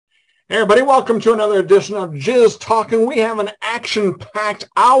Hey everybody, welcome to another edition of Jizz Talking. We have an action-packed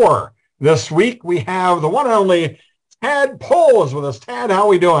hour this week. We have the one and only Tad Poles with us. Tad, how are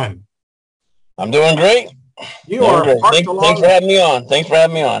we doing? I'm doing great. You are parked along. Thanks for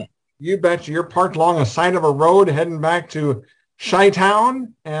having me on. You betcha. You're parked along the side of a road heading back to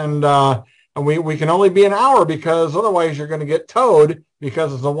Chi-Town, and we can only be an hour because otherwise you're going to get towed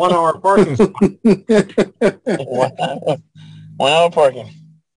because it's a 1 hour parking spot. 1 hour parking.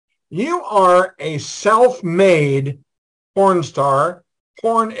 You are a self-made porn star,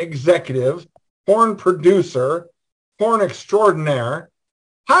 porn executive, porn producer, porn extraordinaire.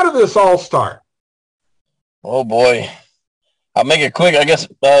 How did this all start? Oh, boy. I'll make it quick. I guess,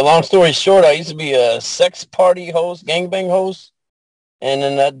 long story short, I used to be a sex party host, gangbang host. And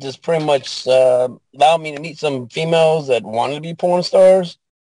then that just pretty much allowed me to meet some females that wanted to be porn stars.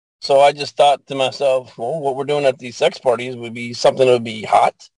 So I just thought to myself, well, what we're doing at these sex parties would be something that would be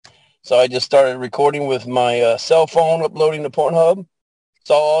hot. So I just started recording with my cell phone, uploading to Pornhub.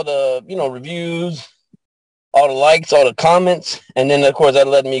 Saw all the, reviews, all the likes, all the comments. And then, of course, that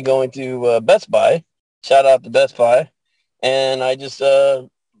led me going to Best Buy. Shout out to Best Buy. And I just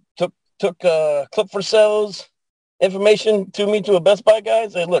took Clip for Sales information to a Best Buy guy.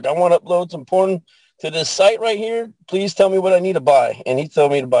 Said, look, I want to upload some porn to this site right here. Please tell me what I need to buy. And he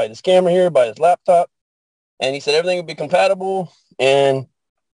told me to buy this camera here, buy this laptop. And he said everything would be compatible. And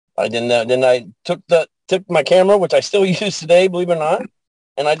then I took my camera, which I still use today, believe it or not,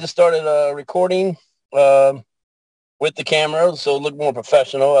 and I just started recording with the camera, so it looked more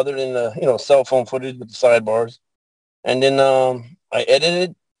professional, other than the cell phone footage with the sidebars. And then I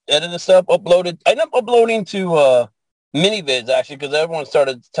edited stuff, uploaded. I ended up uploading to ManyVids actually, because everyone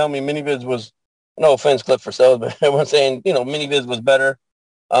started telling me ManyVids was, no offense, Clip for Sales, but everyone's saying ManyVids was better.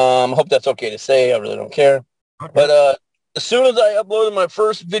 I hope that's okay to say. I really don't care, okay. But as soon as I uploaded my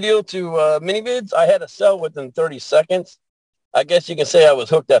first video to ManyVids, I had to sell within 30 seconds. I guess you can say I was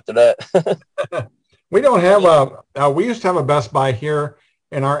hooked after that. We don't have we used to have a Best Buy here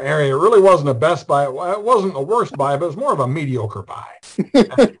in our area. It really wasn't a Best Buy. It wasn't a worst buy, but it was more of a mediocre buy.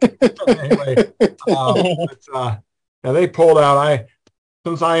 Anyway, they pulled out.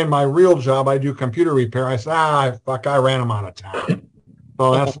 Since in my real job, I do computer repair. I said, I ran them out of town.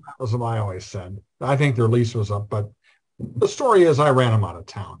 So that was what I always said. I think their lease was up, but the story is I ran them out of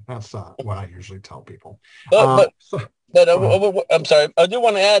town. That's what I usually tell people. I'm sorry. I do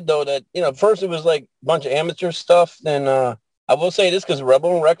want to add, though, that, first it was like a bunch of amateur stuff. Then I will say this because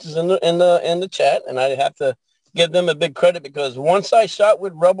Rebel and Rex is in the chat, and I have to give them a big credit because once I shot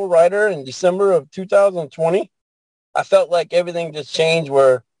with Rebel Ryder in December of 2020, I felt like everything just changed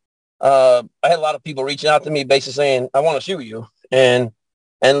where I had a lot of people reaching out to me basically saying, I want to shoot you. And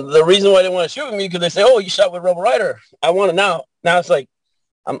the reason why they want to shoot me because they say, oh, you shot with Rebel Ryder. I want to now. Now it's like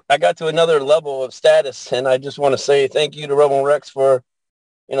I got to another level of status, and I just want to say thank you to Rebel and Rex for,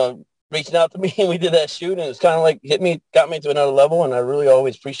 reaching out to me. And we did that shoot, and it's kind of like got me to another level, and I really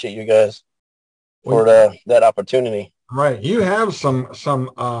always appreciate you guys for that opportunity. Right. You have some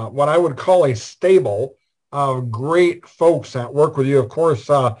what I would call a stable of great folks that work with you. Of course,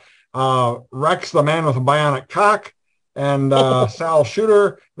 Rex, the man with a bionic cock, and Sal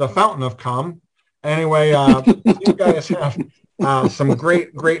Shooter, the fountain of cum. Anyway, you guys have some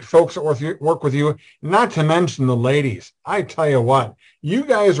great folks that work with you, not to mention the ladies. I tell you what, you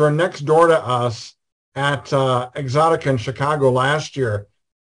guys were next door to us at Exotica in Chicago last year,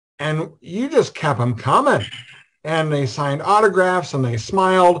 and you just kept them coming. And they signed autographs, and they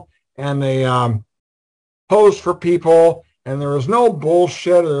smiled, and they posed for people, and there was no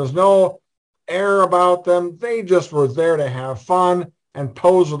bullshit. There was no air about them. They just were there to have fun and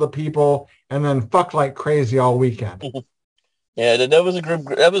pose with the people and then fuck like crazy all weekend. Yeah, that was a group.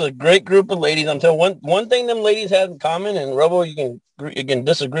 That was a great group of ladies. Until one thing them ladies had in common, and Rebel, you can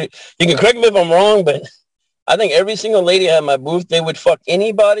disagree. You can correct me if I'm wrong, but I think every single lady at my booth, they would fuck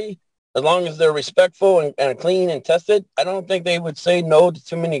anybody as long as they're respectful and clean and tested. I don't think they would say no to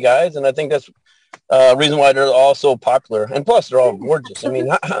too many guys, and I think that's reason why they're all so popular. And plus, they're all gorgeous. I mean,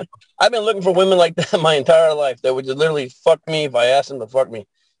 I've been looking for women like that my entire life that would just literally fuck me if I asked them to fuck me.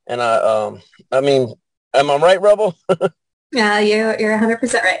 And I mean, am I right, Rebel? Yeah, you're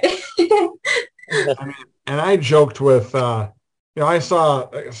 100% right. And I joked with, I saw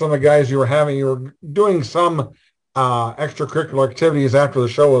some of the guys you were doing some extracurricular activities after the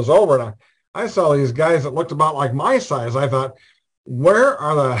show was over. And I saw these guys that looked about like my size. I thought, where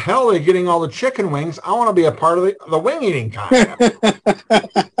are the hell are they getting all the chicken wings? I want to be a part of the wing eating contest.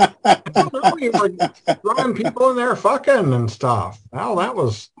 We were throwing people in there fucking and stuff. I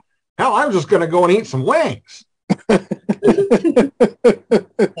was just going to go and eat some wings.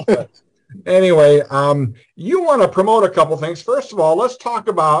 Anyway, you want to promote a couple things. First of all, let's talk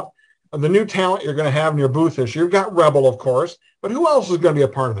about the new talent you're going to have in your booth this year. You've got Rebel, of course, but who else is going to be a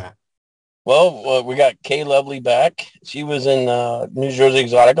part of that? Well, we got Kay Lovely back. She was in New Jersey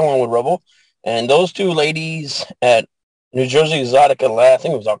Exotic along with Rebel. And those two ladies at New Jersey Exotica, I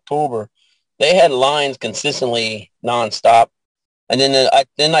think it was October, they had lines consistently nonstop. And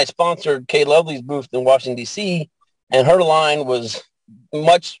then I sponsored Kay Lovely's booth in Washington, D.C., and her line was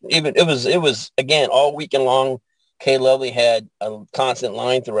it was again all weekend long. Kay Lovely had a constant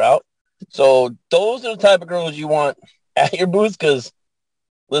line throughout. So those are the type of girls you want at your booth, because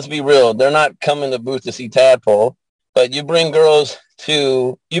let's be real, they're not coming to booth to see Tadpole, but you bring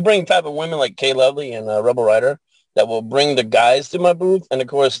type of women like Kay Lovely and Rebel Rider that will bring the guys to my booth, and of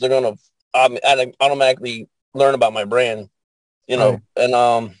course they're going to automatically learn about my brand, and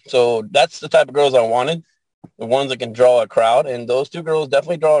so that's the type of girls I wanted, the ones that can draw a crowd, and those two girls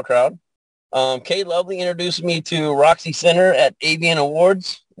definitely draw a crowd. Kay Lovely introduced me to Roxy Center at AVN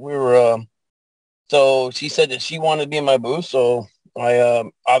Awards. So she said that she wanted to be in my booth, so I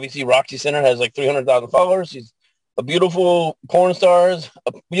obviously Roxy Center has like 300,000 followers. She's a beautiful porn star. If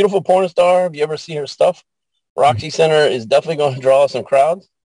you ever see her stuff, Roxy Center is definitely going to draw some crowds.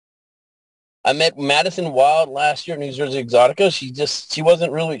 I met Madison Wild last year at New Jersey Exotica.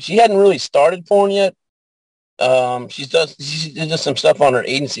 She hadn't really started porn yet. She did just some stuff on her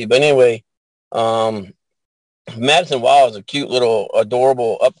agency. But anyway, Madison Wild is a cute little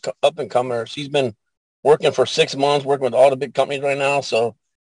adorable up and comer. She's been working for 6 months, working with all the big companies right now. So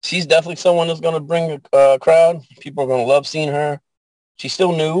she's definitely someone that's going to bring a crowd. People are going to love seeing her. She's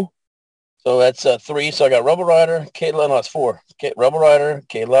still new. So that's 3. So I got Rebel Rider, it's 4. Rebel Rider,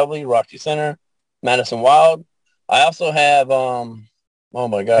 Kay Lovely, Roxy Center, Madison Wild. I also have, oh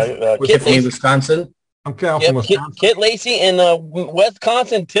my God, Kit Lacey, Wisconsin. Okay, from Wisconsin. Kit Lacey in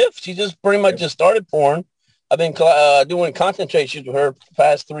Wisconsin Tiff. She just pretty much just started porn. I've been doing concentrate shoots with her the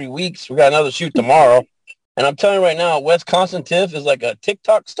past 3 weeks. We got another shoot tomorrow. And I'm telling you right now, Wisconsin Tiff is like a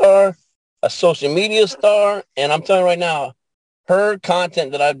TikTok star, a social media star. And I'm telling you right now, her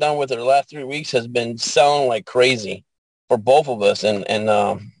content that I've done with her the last 3 weeks has been selling like crazy for both of us. And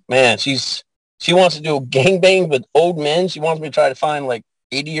man, she wants to do a gangbang with old men. She wants me to try to find like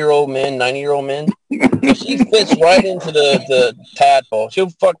 80-year-old men, 90-year-old men. She fits right into the Tadpole. She'll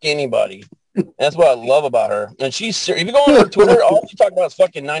fuck anybody. That's what I love about her. And if you go on her Twitter, all she talks about is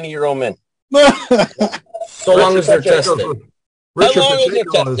fucking 90-year-old men. So long as they're tested. As long as they're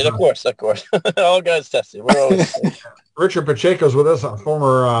tested, of course. All guys tested. We're always Richard Pacheco's with us, a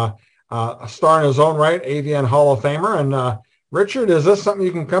former star in his own right, AVN Hall of Famer. And Richard, is this something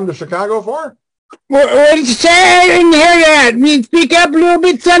you can come to Chicago for? What did you say? I didn't hear that. You speak up a little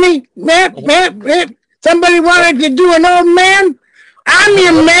bit, Sonny. Somebody wanted to do an old man? I'm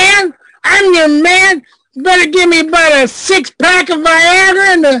your man. You better give me about a 6-pack of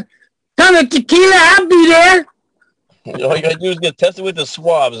Viagra and a ton of tequila. I'll be there. All you got to do is get tested with the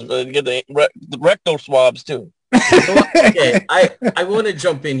swabs. Get the rectal swabs, too. Okay, I want to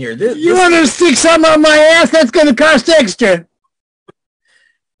jump in here. You want to stick something on my ass? That's going to cost extra.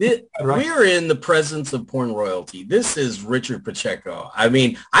 We're in the presence of porn royalty. This is Richard Pacheco. I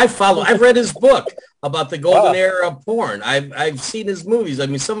mean, I've read his book about the golden era of porn. I've seen his movies. I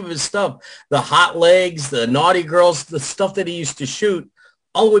mean, some of his stuff, the Hot Legs, the Naughty Girls, the stuff that he used to shoot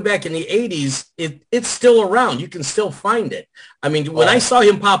all the way back in the 80s, it's still around. You can still find it. I mean, when I saw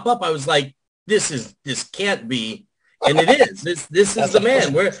him pop up, I was like, this can't be. And it is. This is the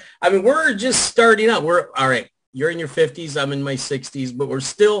man. We're just starting out. We're all right. You're in your 50s. I'm in my 60s, but we're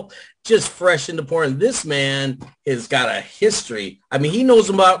still just fresh into porn. This man has got a history. I mean, he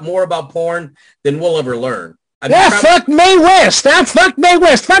knows more about porn than we'll ever learn. Fuck Mae West. Fuck Mae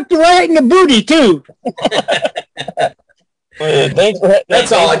West. Fuck the right in the booty, too.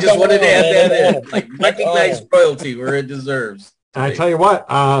 That's all. I just wanted to add that in. Like, recognize royalty where it deserves. I tell you what,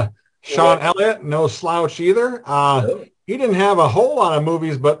 Sean Elliott, no slouch either. He didn't have a whole lot of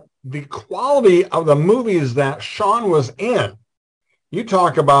movies, but the quality of the movies that Sean was in, you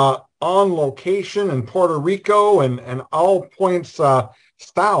talk about on location in Puerto Rico and all points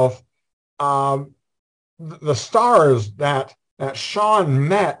south, the stars that Sean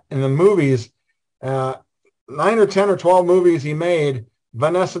met in the movies, 9 or 10 or 12 movies he made,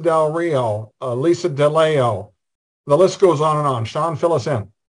 Vanessa Del Rio, Lisa DeLeo, the list goes on and on. Sean, fill us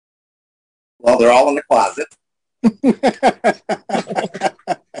in. Well, they're all in the closet.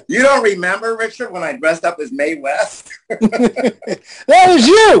 You don't remember, Richard, when I dressed up as Mae West? That was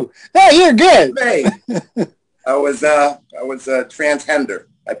you. Hey, you're good. Hey, I was a transgender.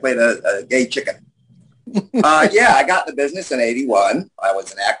 I played a gay chicken. I got in the business in '81. I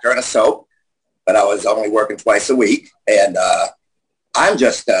was an actor on a soap. but I was only working twice a week. And I'm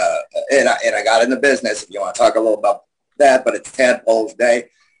just, and I got in the business, if you want to talk a little about that, but it's Tadpole's day.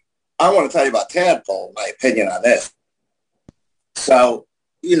 I want to tell you about Tadpole, my opinion on this. So,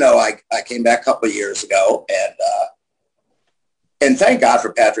 you know, I came back a couple of years ago, and thank God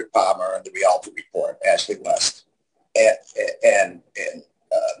for Patrick Palmer and the Rialto Report, Ashley West, and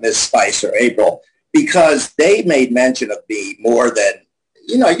Ms. Spicer, April, because they made mention of me more than,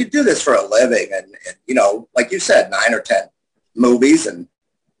 you know, you do this for a living, and you know, like you said, 9 or 10 movies, and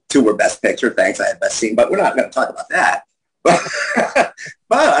 2 were Best Picture. Thanks, I had Best Scene, but we're not going to talk about that.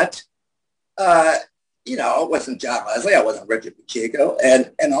 But you know, it wasn't John Leslie, I wasn't Richard Pacheco,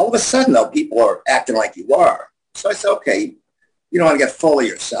 and all of a sudden, though, people are acting like you are. So I said, okay, you don't want to get full of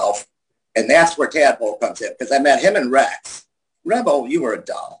yourself, and that's where Tadpole comes in, because I met him and Rex. Rebel, you were a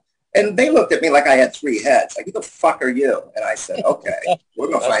doll. And they looked at me like I had 3 heads. Like, who the fuck are you? And I said, okay, we're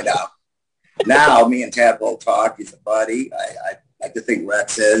going to find out. Now, me and Tadpole talk. He's a buddy. I like to think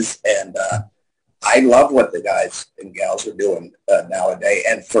Rex is. And I love what the guys and gals are doing nowadays.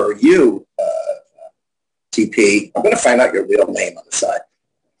 And for you, TP, I'm going to find out your real name on the side.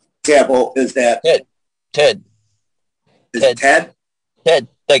 Tadpole, is that? Ted. Is it Ted? Ted.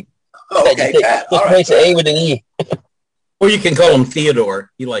 Like, oh, okay, Ted. All right. Replace A with an E. Or you can call him Theodore.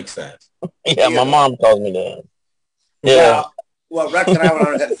 He likes that. Yeah, my mom calls me that. Yeah. Well, Rex and I went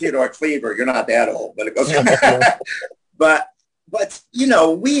on to Theodore Cleaver. You're not that old, but it goes. but you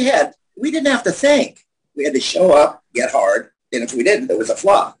know, we didn't have to think. We had to show up, get hard, and if we didn't, it was a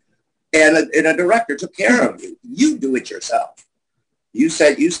flop. And a director took care of you. You do it yourself. You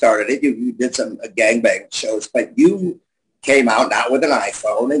said you started it. You did some gangbang shows, but you came out not with an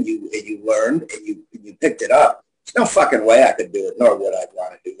iPhone, and you learned, and you picked it up. There's no fucking way I could do it, nor would I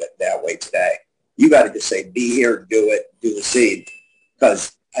want to do it that way today. You got to just say, be here, do it, do the scene.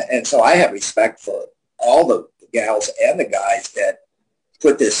 And so I have respect for all the gals and the guys that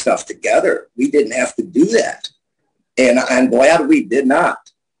put this stuff together. We didn't have to do that. And I'm glad we did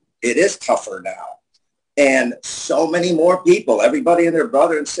not. It is tougher now. And so many more people, everybody and their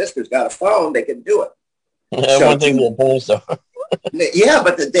brother and sisters got a phone, they can do it. Yeah, so one thing to pull stuff. Yeah,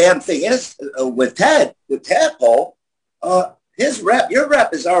 but the damn thing is, with Tadpole, your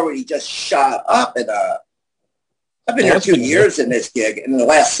rep is already just shot up. And I've been here 2 years in this gig, and in the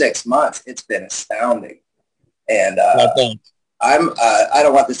last 6 months, it's been astounding. And I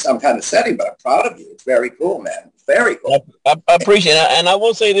don't want this to sound condescending, but I'm proud of you. It's very cool, man. Very cool. I appreciate it. And I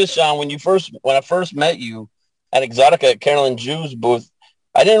will say this, Sean, when I first met you at Exotica at Carolyn Jew's booth,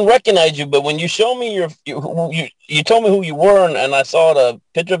 I didn't recognize you, but when you showed me you told me who you were, and I saw the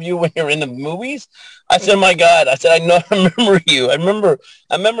picture of you when you were in the movies. I said, "My God!" I said, I remember you. I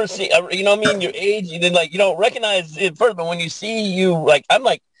remember seeing, you know, what I mean, your age. You didn't you don't recognize it first, but when you see you,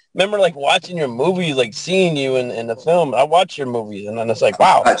 remember watching your movies, seeing you in the film. I watch your movies, and then it's like,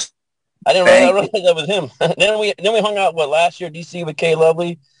 wow. I didn't realize that was him. then we hung out last year, DC, with Kay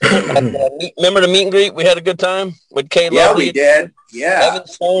Lovely. Remember the meet and greet? We had a good time with Kay Lovely. Yeah, we did. Yeah. Evan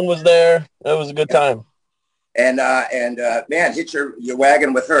Stone was there. That was a good time. And man, hit your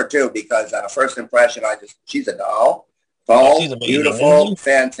wagon with her too, because on a first impression, she's a doll. Tall, she's beautiful,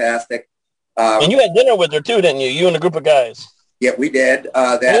 fantastic. And you had dinner with her too, didn't you? You and a group of guys. Yeah, we did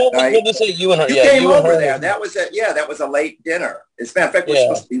that night. Good to see you and her. You came over there. That was a late dinner. As a matter of fact, we're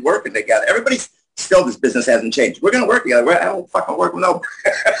supposed to be working together. Everybody's still, this business hasn't changed. We're going to work together. I don't fucking work with nobody.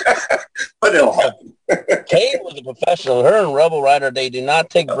 But it'll happen. Kate was a professional. Her and Rebel Rider, they did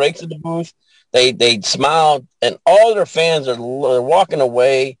not take breaks at the booth. They smiled, and all their fans are walking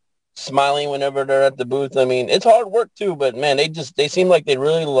away smiling whenever they're at the booth. I mean, it's hard work too, but man, they seem like they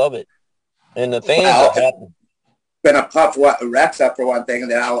really love it, and the fans are happy. Been a tough Rex up for one thing,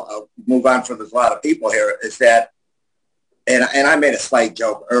 and then I'll move on from there's a lot of people here, is that, and I made a slight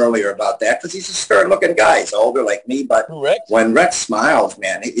joke earlier about that, because he's a stern-looking guy. He's older like me, but when Rex smiles,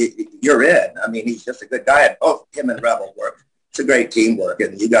 man, you're in. I mean, he's just a good guy, and both him and Rebel work. It's a great teamwork,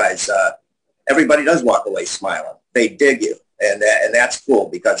 and you guys, everybody does walk away smiling. They dig you, and that's cool,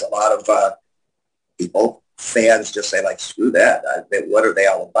 because a lot of people, fans, just say, screw that. What are they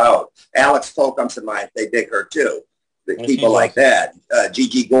all about? Alex Cole comes to mind. They dig her too. People like that.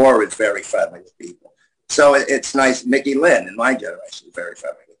 Gigi Gore is very friendly with people. So it's nice. Mickey Lynn in my generation is very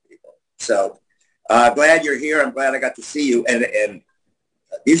friendly with people. So glad you're here. I'm glad I got to see you. And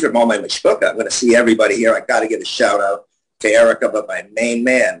these are all my mishpuka. I'm going to see everybody here. I got to give a shout out to Erica, but my main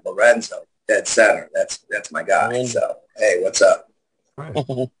man, Lorenzo, dead center. That's my guy. So, hey, what's up? Right.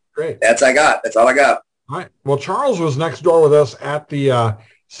 Great. That's all I got. All right. Well, Charles was next door with us at the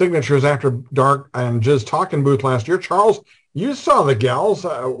Signatures After Dark and Jizz Talking booth last year. Charles You saw the gals.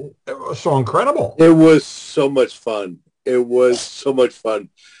 It was so incredible. It was so much fun. It was so much fun.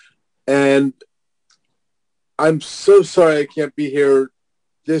 And I'm so sorry I can't be here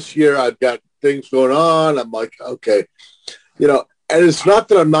this year. I've got things going on. I'm like, okay, and it's not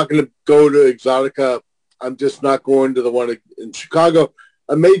that I'm not going to go to Exotica. I'm just not going to the one in Chicago.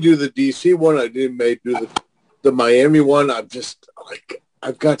 I may do the DC one. may do the Miami one. I'm just like,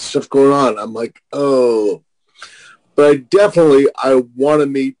 I've got stuff going on. I'm like, oh, but I want to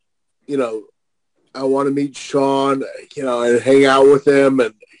meet, I want to meet Sean, and hang out with him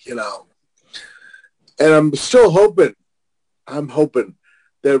and I'm still hoping,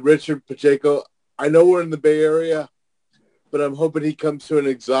 that Richard Pacheco, I know we're in the Bay Area, but I'm hoping he comes to an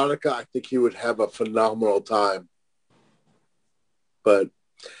Exotica. I think he would have a phenomenal time. But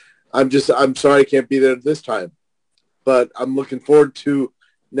I'm sorry I can't be there this time. But I'm looking forward to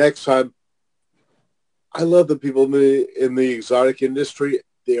next time. I love the people in the exotic industry.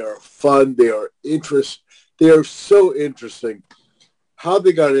 They are fun. They are They are so interesting. How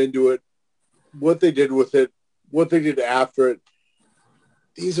they got into it, what they did with it, what they did after it.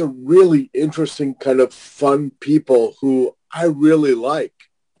 These are really interesting, kind of fun people who I really like,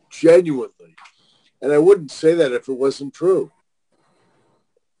 genuinely. And I wouldn't say that if it wasn't true.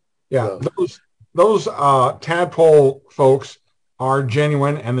 Yeah, those tadpole folks are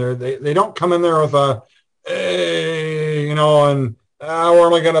genuine, and they don't come in there with a, hey, and we're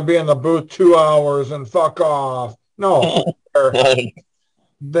only going to be in the booth 2 hours and fuck off. No,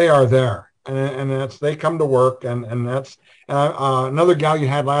 they are there. And that's, they come to work, and that's another gal you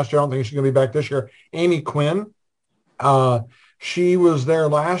had last year. I don't think she's going to be back this year. Amy Quinn. She was there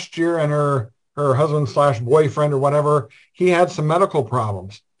last year, and her husband / boyfriend or whatever, he had some medical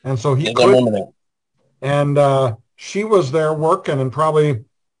problems, and so he couldn't. And she was there working and probably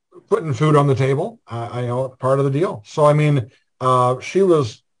putting food on the table. I know, part of the deal. So I mean, she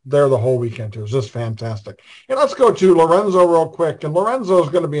was there the whole weekend too. It was just fantastic. And let's go to Lorenzo real quick. And Lorenzo is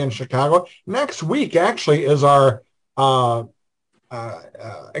going to be in Chicago next week. Actually, is our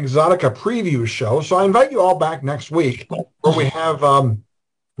Exotica preview show. So I invite you all back next week, where we have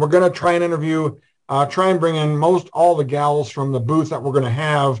we're going to try and interview, try and bring in all the gals from the booth that we're going to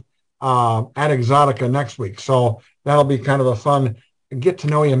have at Exotica next week. So that'll be kind of a fun get to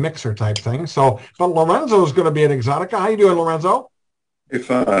know you mixer type thing. So, but Lorenzo is going to be at Exotica. How you doing, Lorenzo? Hey,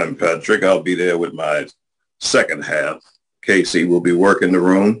 fine, Patrick. I'll be there with my second half. Casey will be working the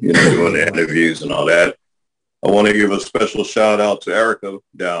room, doing the interviews and all that. I want to give a special shout out to Erica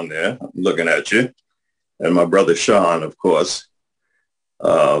down there. I'm looking at you. And my brother Sean, of course.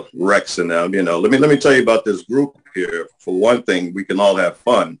 Rex and them, Let me tell you about this group here. For one thing, we can all have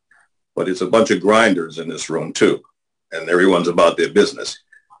fun, but it's a bunch of grinders in this room too. And everyone's about their business.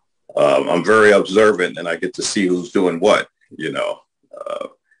 I'm very observant, and I get to see who's doing what,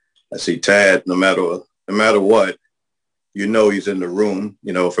 I see Tad, no matter what, he's in the room,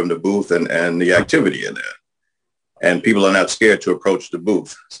 from the booth and the activity in there. And people are not scared to approach the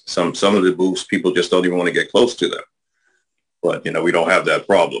booth. Some of the booths, people just don't even want to get close to them. But, we don't have that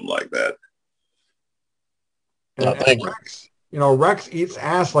problem like that. And Rex, Rex eats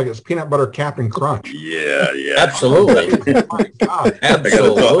ass like it's peanut butter Captain Crunch. Yeah. Absolutely. Oh my God. I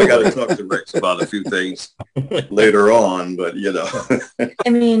got to talk to Rex about a few things later on, but, I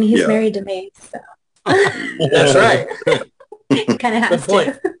mean, he's married to me, so. That's right. Kind of has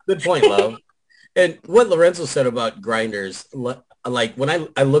to. Good point, love. And what Lorenzo said about grinders, like when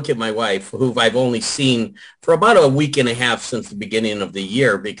I look at my wife, who I've only seen for about a week and a half since the beginning of the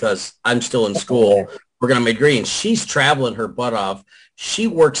year because I'm still in school, working on my degree, and she's traveling her butt off. She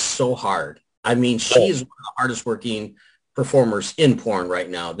works so hard. I mean, she is one of the hardest working performers in porn right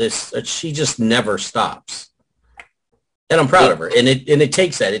now. She just never stops. And I'm proud of her. And it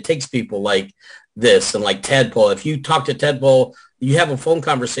takes that. It takes people like this and like Tadpole. If you talk to Tadpole, you have a phone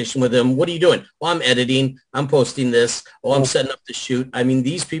conversation with him. What are you doing? Well, I'm editing. I'm posting this. Oh, I'm setting up the shoot. I mean,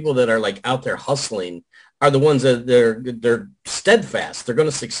 these people that are like out there hustling are the ones that they're steadfast. They're going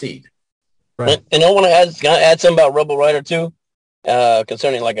to succeed. Right. And I want to add something about Rebel Rider too,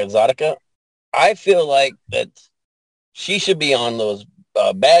 concerning like Exotica. I feel like that she should be on those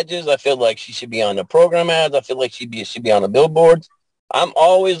badges. I feel like she should be on the program ads. I feel like she should be on the billboards. I'm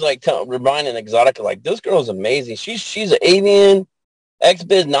always like reminding Exotica, like, this girl's amazing. She's an Avian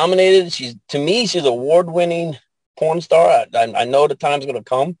XBiz nominated. She's award-winning porn star. I know the time's going to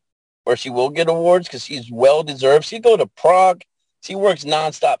come where she will get awards because she's well-deserved. She go to Prague. She works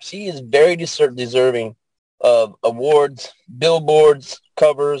nonstop. She is very deserving of awards, billboards,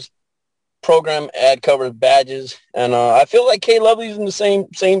 covers, program ad covers, badges. And I feel like Kay Lovely's in the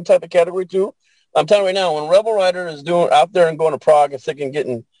same type of category too. I'm telling you right now, when Rebel Rider is doing out there and going to Prague and thinking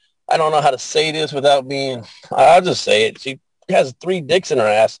getting, I don't know how to say this without being, I'll just say it. She has 3 dicks in her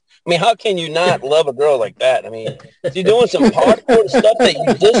ass. I mean, how can you not love a girl like that? I mean, she's doing some hardcore stuff that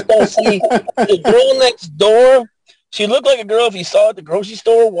you just don't see. The girl next door, she looked like a girl if you saw her at the grocery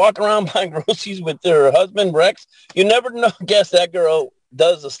store walking around buying groceries with her husband, Rex. You never guess that girl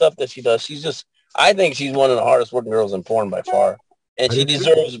does the stuff that she does. She's just, I think she's one of the hardest working girls in porn by far. And she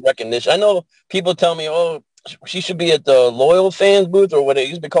deserves recognition. I know people tell me, oh, she should be at the Loyal Fans booth or what it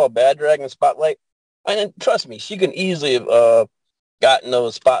used to be called Bad Dragon Spotlight. And trust me, she can easily have gotten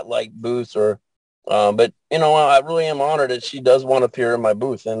those Spotlight booths but you know, I really am honored that she does want to appear in my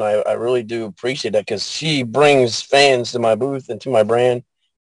booth. And I really do appreciate that because she brings fans to my booth and to my brand.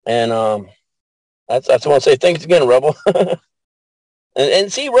 And that's what I want to say. Thanks again, Rebel.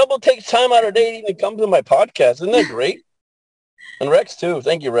 and see, Rebel takes time out of her day to even come to my podcast. Isn't that great? And Rex too.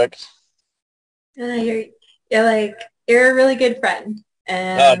 Thank you, Rex. You're a really good friend.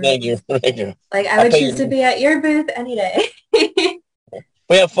 And thank you. Thank you. Like I would choose to be at your booth any day.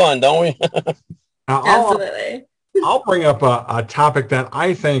 We have fun, don't we? Absolutely. I'll bring up a topic that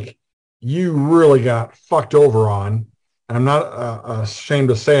I think you really got fucked over on, and I'm not ashamed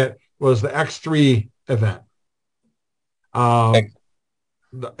to say it, was the X3 event. At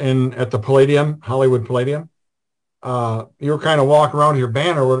the Palladium, Hollywood Palladium. You were kind of walking around with your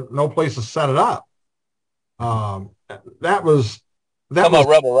banner with no place to set it up. That was about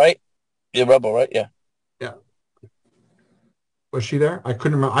Rebel, right? Yeah, Rebel, right? Yeah. Yeah. Was she there? I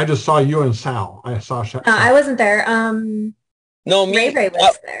couldn't remember. I just saw you and Sal. I saw. I wasn't there. No, me. Ray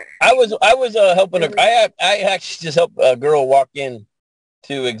was there. I was helping her. I actually just helped a girl walk in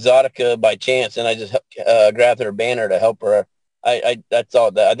to Exotica by chance, and I just grabbed her banner to help her. I saw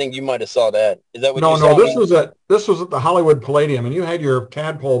that. I think you might have saw that. Is that what you saw? No, this was at the Hollywood Palladium, and you had your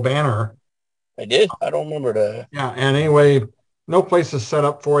tadpole banner. I did. I don't remember that. Yeah, and anyway, no place is set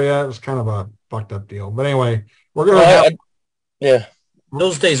up for you. It was kind of a fucked up deal. But anyway, we're gonna yeah.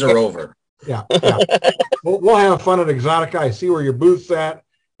 Those days are over. Yeah. We'll have fun at Exotica. I see where your booth's at.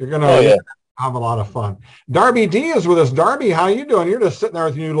 You're gonna have a lot of fun. Darby D is with us. Darby, how you doing? You're just sitting there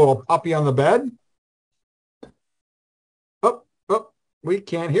with your little puppy on the bed. We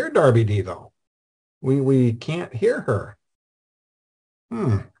can't hear Darby D though. We can't hear her.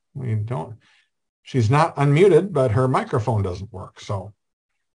 We don't. She's not unmuted, but her microphone doesn't work. So,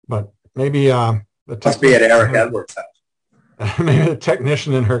 but maybe the must be at Eric Edwards' house. Maybe the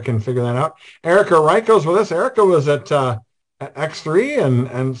technician in her can figure that out. Erica Ryko's with us. Erica was at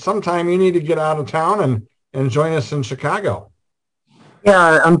X3, and sometime you need to get out of town and join us in Chicago.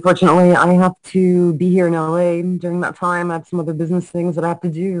 Yeah, unfortunately, I have to be here in LA during that time. I have some other business things that I have to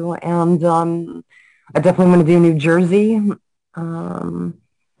do, and I definitely want to do New Jersey.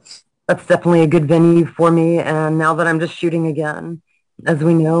 That's definitely a good venue for me, and now that I'm just shooting again, as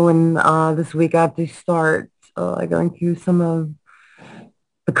we know, and this week I have to start going through some of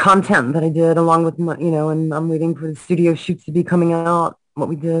the content that I did along with, and I'm waiting for the studio shoots to be coming out, what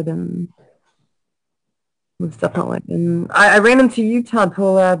we did, and most definitely. And I ran into you,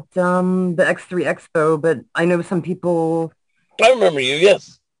 Tadpole, at the X3 Expo, but I know some people... I remember you,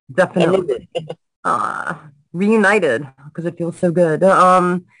 yes. Definitely. Reunited, because it feels so good.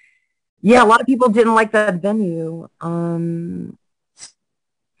 Yeah, a lot of people didn't like that venue.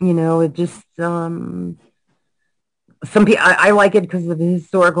 It just... some people, I like it because of the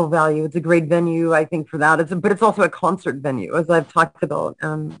historical value. It's a great venue, I think, for that. But it's also a concert venue, as I've talked about.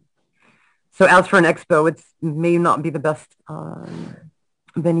 So as for an expo, it may not be the best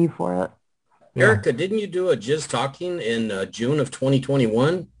venue for it. Yeah. Erica, didn't you do a Jizz Talking in June of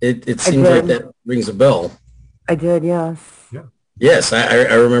 2021? It seems like that rings a bell. I did, yes. Yeah. Yes,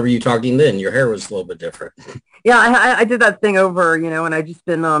 I remember you talking then. Your hair was a little bit different. Yeah, I did that thing over, and I just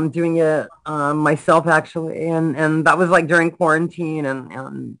been doing it myself, actually. And that was like during quarantine.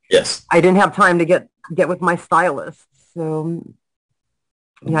 And yes, I didn't have time to get with my stylist. So...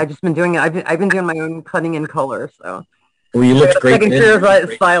 yeah, I've just been doing it. I've been doing my own cutting in color. So, well, you looked great. Second year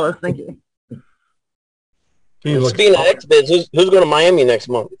as stylist. Thank you. Speaking of XBiz, who's going to Miami next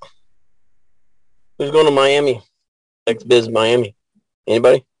month? Who's going to Miami? XBiz Miami.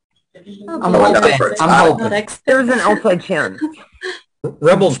 Anybody? I'm hoping. There's an outside chance.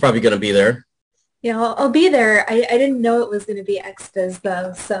 Rebel's probably going to be there. Yeah, I'll be there. I didn't know it was going to be XBiz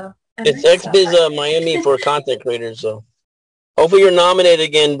though. So it's XBiz Miami for content creators. So. Hopefully you're nominated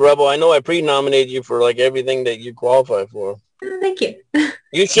again, Rebel. I know I pre-nominated you for like everything that you qualify for. Thank you.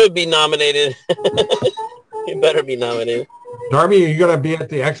 You should be nominated. You better be nominated. Darby, are you going to be at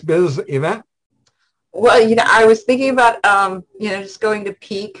the XBiz event? Well, I was thinking about, just going to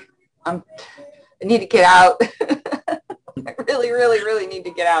Peak. need to get out. I really, really, really need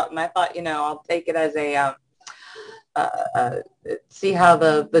to get out. And I thought, I'll take it as a see how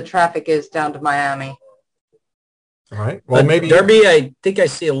the traffic is down to Miami. All right. Well, maybe Darby, I think I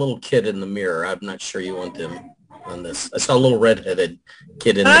see a little kid in the mirror. I'm not sure you want them on this. I saw a little redheaded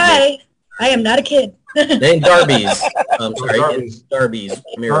kid in the mirror. Hi, I am not a kid. Named Darby's. I'm sorry, Darby's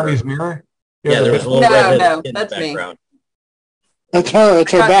mirror. Darby's mirror? Yeah, there was a little redheaded kid in the background. That's her.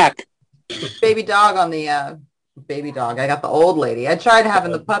 That's her back. Baby dog on the baby dog. I got the old lady. I tried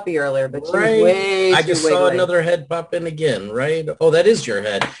having the puppy earlier, but she was way I too just saw wiggly. another head pop in again, right? Oh, that is your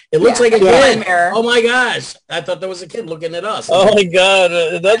head. It looks like a yeah. kid. Mirror. Oh my gosh. I thought that was a kid looking at us. Oh my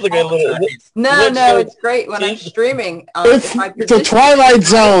God. That's like a little... No, it's great when I'm streaming. It's a Twilight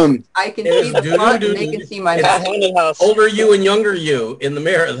Zone. I can see the front and they can see my back. Older you and younger you in the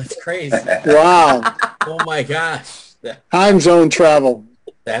mirror. That's crazy. Wow. Oh my gosh. Time zone travel.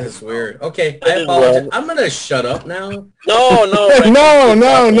 That is weird. Okay, I apologize. I'm going to shut up now. No. No.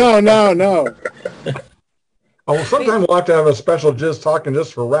 Oh, sometime we'll have to have a special Jizz Talking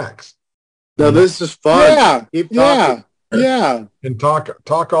just for Rex. No, this is fun. Yeah. Keep talking. Yeah. And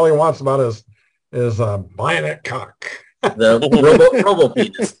talk all he wants about is bionic cock. The robo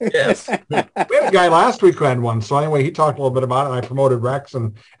penis. Yes. We had a guy last week who had one. So anyway, he talked a little bit about it. And I promoted Rex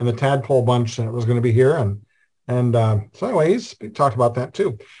and the Tadpole Bunch, and it was going to be here. And so anyways, we talked about that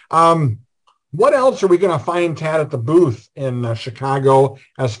too. What else are we going to find, Tad, at the booth in Chicago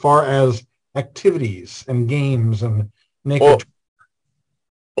as far as activities and games and naked?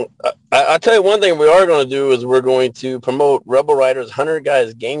 Well, I'll tell you one thing we are going to do is we're going to promote Rebel Riders 100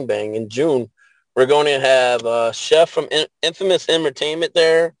 Guys Gangbang in June. We're going to have Chef from Infamous Entertainment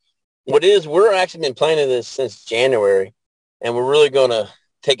there. We're actually been planning this since January, and we're really going to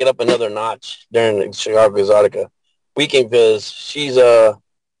take it up another notch during the Chicago Exotica weekend because she's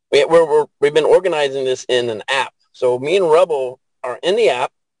we've been organizing this in an app. So me and Rebel are in the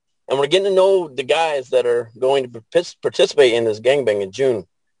app, and we're getting to know the guys that are going to participate in this gangbang in June.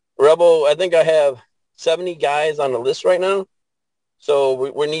 Rebel, I think I have 70 guys on the list right now.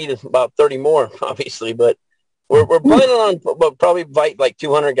 So we need about 30 more, obviously, but we're planning on probably invite like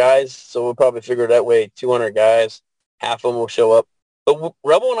 200 guys. So we'll probably figure that way, 200 guys, half of them will show up. But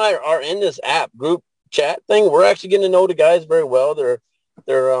Rebel and I are in this app group chat thing. We're actually getting to know the guys very well. They're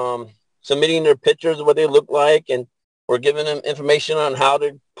submitting their pictures of what they look like, and we're giving them information on how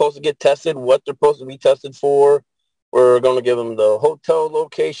they're supposed to get tested, what they're supposed to be tested for. We're going to give them the hotel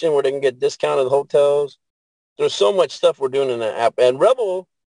location where they can get discounted hotels. There's so much stuff we're doing in that app. And Rebel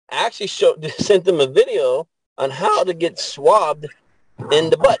actually sent them a video on how to get swabbed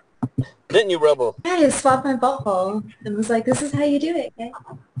in the butt. Didn't you, Rebel? Yeah, I swabbed my butthole and was like, this is how you do it,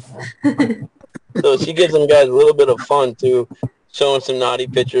 okay? So she gives them guys a little bit of fun, too, showing some naughty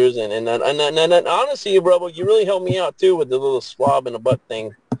pictures. And honestly, Rebel, you really helped me out, too, with the little swab in the butt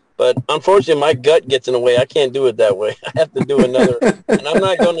thing. But unfortunately, my gut gets in the way. I can't do it that way. I have to do another. And I'm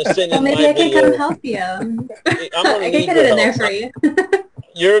not going to send in maybe my I can video. come help you. I can get it in there for you.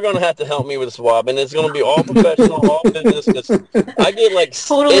 You're going to have to help me with the swab, and it's going to be all professional, all business. I get like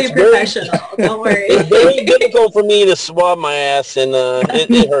totally professional. Don't worry. It's very difficult for me to swab my ass, and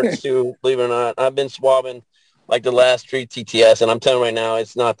it hurts too. Believe it or not, I've been swabbing like the last 3 TTS, and I'm telling you right now,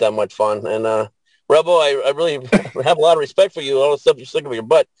 it's not that much fun. And Rebel, I really have a lot of respect for you. All the stuff you stick up your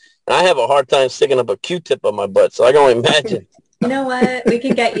butt, and I have a hard time sticking up a Q-tip on my butt, so I can only imagine. You know what? We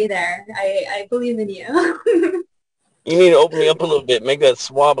can get you there. I believe in you. You need to open me up a little bit, make that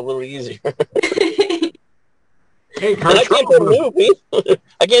swab a little easier. Hey, And I can't do the lube either.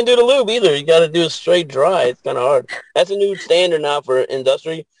 I can't do the lube either. You got to do it straight dry. It's kind of hard. That's a new standard now for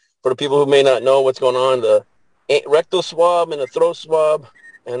industry. For the people who may not know what's going on, the rectal swab and the throat swab,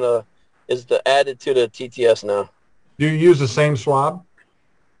 and is added to the TTS now. Do you use the same swab?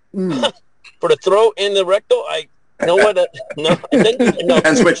 For the throat and the rectal, no.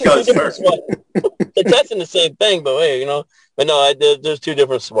 Depends which goes first. They're testing the same thing, but hey, but no, there's 2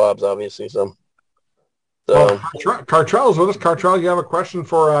 different swabs, obviously. So. Cartrell's with us. Cartrell, you have a question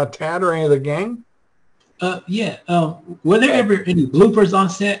for Tad or any of the gang? Yeah. Were there ever any bloopers on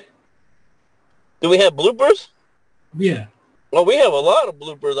set? Do we have bloopers? Yeah. Well, we have a lot of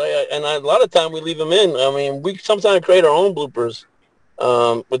bloopers, a lot of time we leave them in. I mean, we sometimes create our own bloopers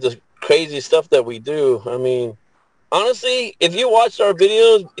with the crazy stuff that we do. I mean, honestly, if you watch our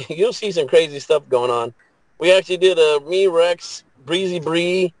videos, you'll see some crazy stuff going on. We actually did me, Rex, Breezy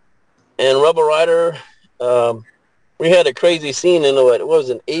Bree, and Rebel Rider. We had a crazy scene in what was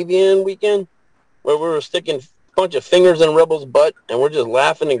an avian weekend where we were sticking a bunch of fingers in Rebel's butt, and we're just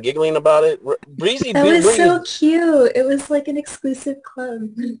laughing and giggling about it. Breezy That was so cute. It was like an exclusive club.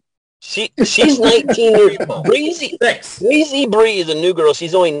 She's 19 years old. Breezy Bree is a new girl.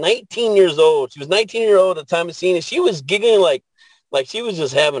 She's only 19 years old. She was 19 years old at the time of seeing it. She was giggling like she was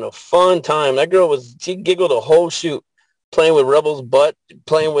just having a fun time. That girl she giggled the whole shoot, playing with Rebel's butt,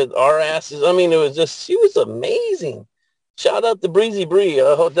 playing with our asses. I mean, she was amazing. Shout out to Breezy Bree.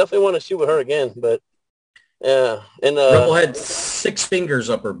 I definitely want to shoot with her again, but yeah. And Rebel had 6 fingers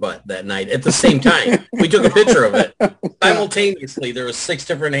up her butt that night at the same time. We took a picture of it. Simultaneously, there was 6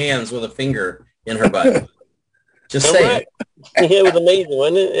 different hands with a finger in her butt. Just saying. Right. Yeah, it was amazing,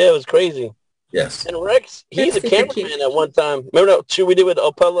 wasn't it? Yeah, it was crazy. Yes. And Rex, he's a cameraman at one time. Remember that shoot we did with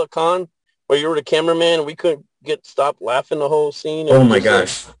Opella Khan, where you were the cameraman and we couldn't stop laughing the whole scene? Oh my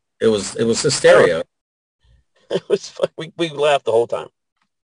gosh. It was hysteria. It was fun. We laughed the whole time.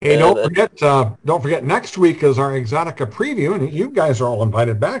 Hey, don't forget, next week is our Exotica preview, and you guys are all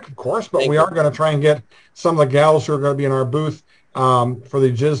invited back, of course, but we are going to try and get some of the gals who are going to be in our booth for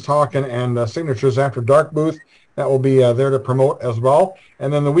the Jizz Talk and Signatures After Dark booth. That will be there to promote as well.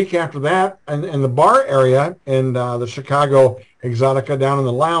 And then the week after that, in the bar area in the Chicago Exotica down in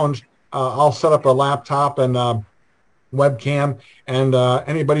the lounge, I'll set up a laptop and webcam, and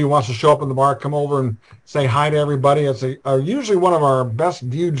anybody who wants to show up in the bar, come over and say hi to everybody. It's usually one of our best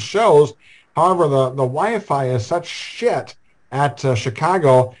viewed shows. However, the Wi-Fi is such shit at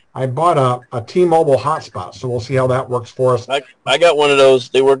Chicago. I bought a T-Mobile hotspot, so we'll see how that works for us. I got one of those.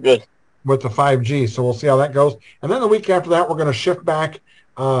 They work good. With the 5G, so we'll see how that goes. And then the week after that, we're going to shift back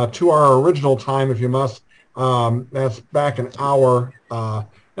to our original time, if you must. That's back an hour.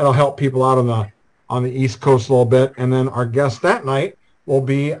 That'll help people out on the East Coast a little bit. And then our guest that night will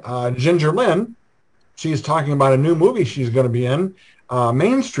be Ginger Lynn. She's talking about a new movie she's going to be in,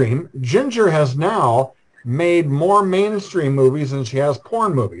 mainstream. Ginger has now made more mainstream movies than she has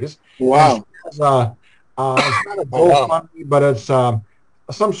porn movies. Wow. It's not a GoFundMe, but it's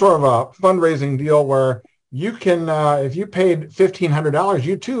some sort of a fundraising deal where you can, if you paid $1,500,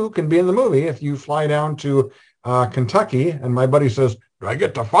 you too can be in the movie if you fly down to Kentucky. And my buddy says, do I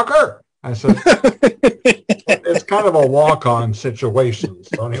get to fuck her? I said, it's kind of a walk-on situation.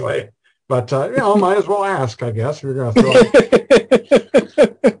 So anyway, but, might as well ask, I guess, if you're going to throw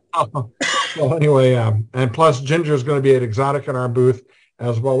it. So anyway, and plus Ginger's going to be at Exotic in our booth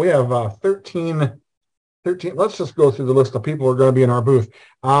as well. We have 13, let's just go through the list of people who are going to be in our booth.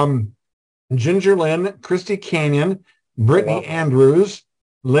 Ginger Lynn, Christy Canyon, Brittany Andrews,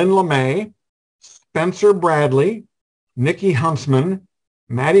 Lynn LeMay, Spencer Bradley, Nikki Huntsman,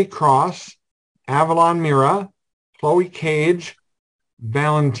 Maddie Cross, Avalon Mira, Chloe Cage,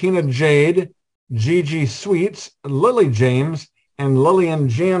 Valentina Jade, Gigi Sweets, Lily James, and Lillian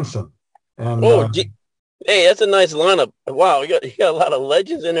Jansen. And, hey, that's a nice lineup. Wow, you got a lot of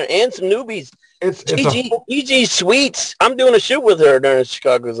legends in there and some newbies. It's Gigi Sweets. I'm doing a shoot with her during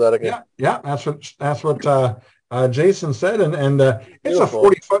Chicago Exotica. Yeah, that's what Jason said, and it's a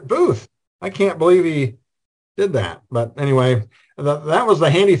 40-foot booth. I can't believe he did that. But anyway, that was the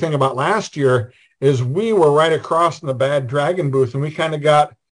handy thing about last year is we were right across in the Bad Dragon booth, and we kind of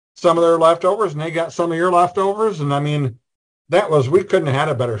got some of their leftovers, and they got some of your leftovers, and I mean, we couldn't have had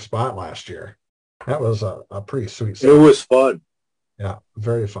a better spot last year. That was a pretty sweet spot. It was fun. Yeah,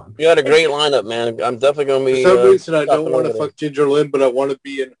 very fun. You had a great lineup, man. I'm definitely going to be... For some reason, I don't want to fuck Ginger Lynn, but I want to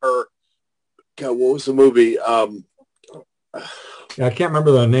be in her... God, what was the movie? Yeah, I can't remember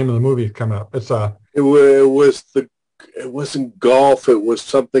the name of the movie coming up. It's It wasn't golf. It was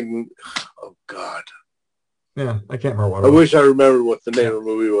something... Oh, God. Yeah, I can't remember what I wish I remembered what the name of the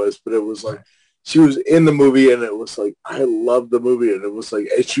movie was, but it was like... She was in the movie, and it was like, I loved the movie, and it was like,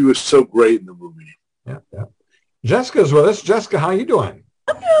 and she was so great in the movie. Yeah. Jessica's with us. Jessica, how you doing?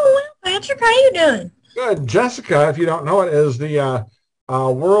 I'm doing well, Patrick. How you doing? Good. Jessica, if you don't know it, is the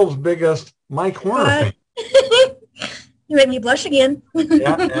world's biggest Mike Horner fan. You made me blush again.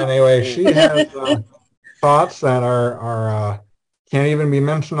 Yeah. Anyway, she has thoughts that are can't even be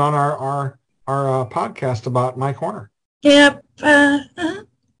mentioned on our podcast about Mike Horner. Yep.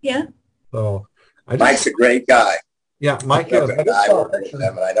 Yeah. So Mike's a great guy. Yeah, Mike is. I work with him,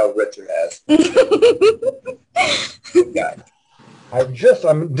 and I know Richard has. Good guy.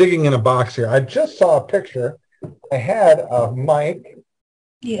 I'm digging in a box here. I just saw a picture I had of Mike.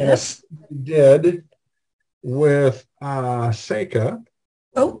 Yes. Did with Seika.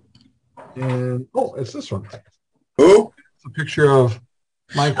 Oh. And it's this one. Who? It's a picture of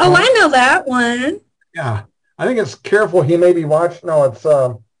Mike. Oh, I know that one. Yeah. I think it's Careful He May Be Watched. No, it's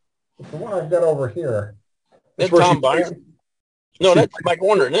the one I've got over here. That's Tom Byron. No, that's Mike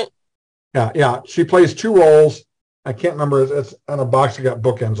Horner, isn't it? Yeah. She plays 2 roles. I can't remember. It's on a box. I got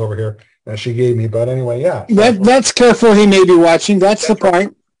bookends over here that she gave me. But anyway, yeah. That's Careful He May Be Watching. That's the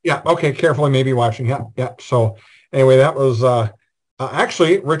part. Yeah. Okay. Carefully, maybe watching. Yeah. Yeah. So anyway, that was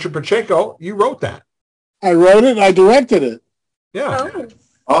actually Richard Pacheco. You wrote that. I wrote it. I directed it. Yeah.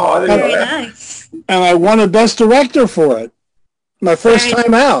 Oh, I didn't know Very that. nice. And I won a Best Director for it. My first Very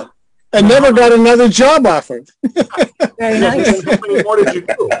time out. And never got another job offered. Very nice. How many more did you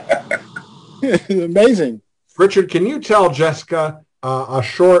do? Amazing. Richard, can you tell Jessica a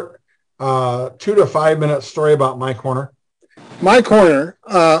short 2 to 5 minute story about My Corner? My Corner,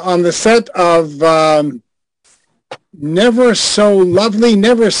 on the set of Never So Lovely,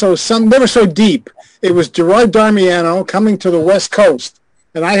 Never So Deep. It was Gerard Darmiano coming to the West Coast,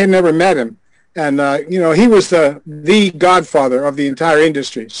 and I had never met him. And, he was the godfather of the entire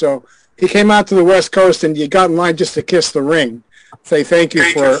industry. So he came out to the West Coast, and you got in line just to kiss the ring. Say thank you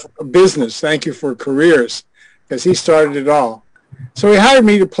for business, thank you for careers, because he started it all. So he hired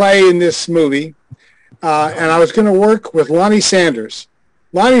me to play in this movie, and I was going to work with Lonnie Sanders.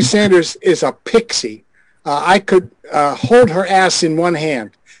 Lonnie Sanders is a pixie. I could hold her ass in one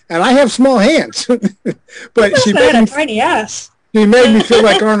hand, and I have small hands, but she had a tiny ass. She made me feel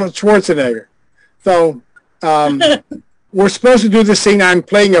like Arnold Schwarzenegger. So we're supposed to do the scene. I'm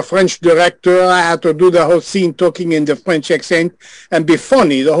playing a French director. I had to do the whole scene talking in the French accent and be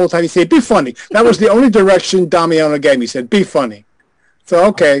funny the whole time. He said, be funny. That was the only direction Damiano gave me. He said, be funny. So,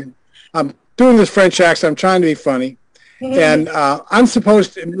 okay, I'm doing this French accent. I'm trying to be funny. And I'm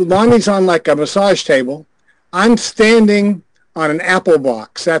supposed to, Lonnie's on like a massage table. I'm standing on an apple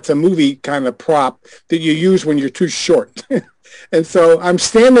box. That's a movie kind of prop that you use when you're too short. And so I'm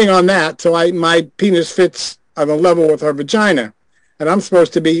standing on that, so my penis fits on a level with her vagina. And I'm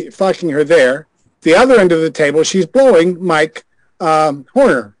supposed to be fucking her there. The other end of the table, she's blowing Mike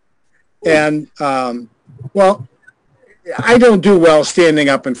Horner. And, well, I don't do well standing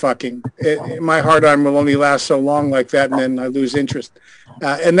up and fucking. My hard on will only last so long like that, and then I lose interest.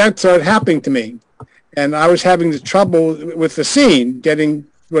 And that started happening to me. And I was having the trouble with the scene, getting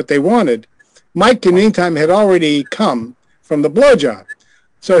what they wanted. Mike, in the meantime, had already come from the blowjob.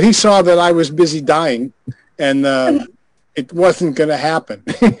 So he saw that I was busy dying, and it wasn't going to happen.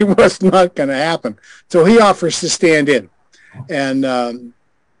 It was not going to happen. So he offers to stand in. And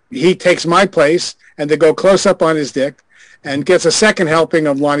he takes my place, and they go close up on his dick, and gets a second helping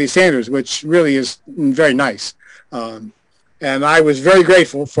of Lonnie Sanders, which really is very nice. And I was very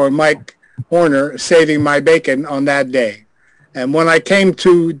grateful for Mike Horner saving my bacon on that day. And when I came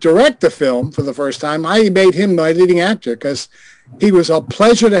to direct the film for the first time, I made him my leading actor because he was a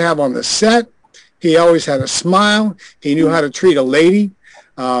pleasure to have on the set. He always had a smile. He knew how to treat a lady.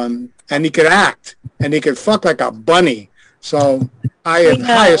 And he could act. And he could fuck like a bunny. So I have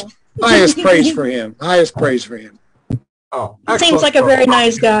highest praise for him. Highest praise for him. Oh, seems like a very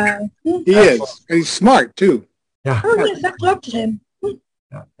nice guy. He is. And he's smart, too. Yeah. Oh, yes, I've talked to him.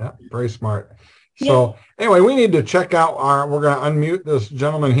 Yeah, very smart. So anyway, we need to check out we're going to unmute this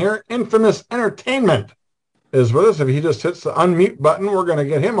gentleman here. Infamous Entertainment is with us. If he just hits the unmute button, we're going to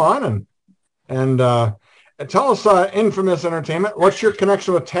get him on. And tell us, Infamous Entertainment, what's your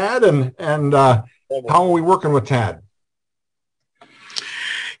connection with Tad and how are we working with Tad?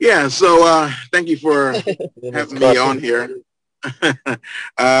 Yeah, so thank you for having me on here.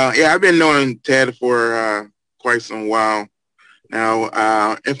 I've been knowing Ted for quite some while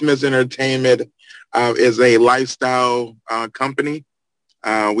now. Infamous Entertainment is a lifestyle company.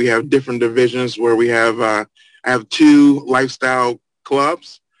 We have different divisions where we have I have 2 lifestyle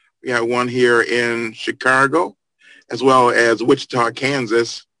clubs. We have one here in Chicago as well as Wichita,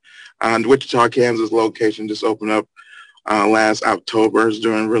 Kansas. The Wichita, Kansas location just opened up last October. Is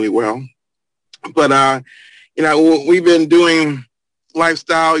doing really well. But, we've been doing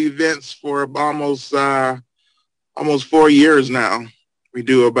lifestyle events for almost 4 years now. We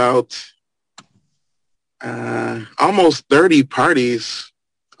do about almost 30 parties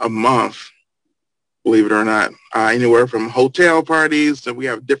a month, believe it or not. Anywhere from hotel parties to we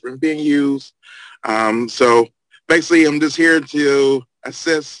have different venues. So basically, I'm just here to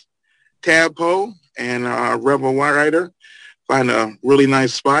assist Tadpole and Rebel Rider find a really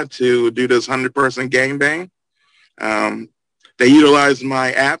nice spot to do this 100-person gangbang. They utilize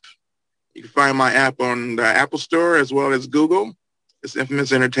my app. You can find my app on the Apple Store as well as Google. It's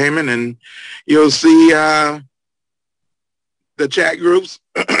Infamous Entertainment, and you'll see the chat groups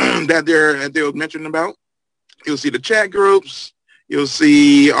that they were mentioning about. You'll see the chat groups. You'll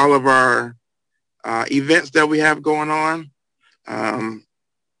see all of our events that we have going on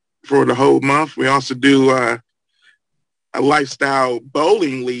for the whole month. We also do a lifestyle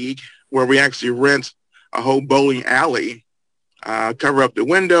bowling league where we actually rent a whole bowling alley, cover up the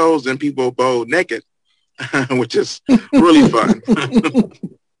windows, and people bowl naked, which is really fun.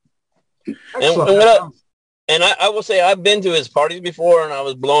 And I will say I've been to his parties before, and I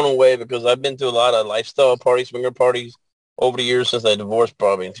was blown away because I've been to a lot of lifestyle parties, swinger parties over the years since I divorced,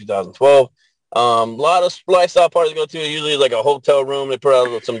 probably in 2012. A lot of lifestyle parties I go to, usually like a hotel room. They put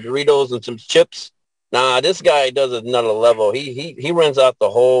out some Doritos and some chips. Nah, this guy does another level. He rents out the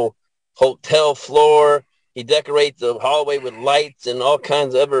whole hotel floor. He decorates the hallway with lights and all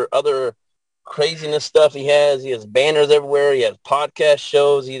kinds of other craziness stuff he has. He has banners everywhere. He has podcast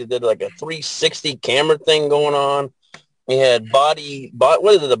shows. He did like a 360 camera thing going on. He had what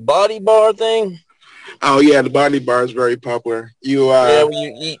is it, a body bar thing? Oh yeah, the body bar is very popular. When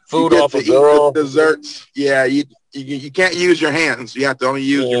you eat food off a girl. Desserts. Yeah, you can't use your hands. You have to only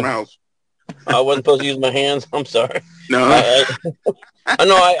use your mouth. I wasn't supposed to use my hands. I'm sorry. No. I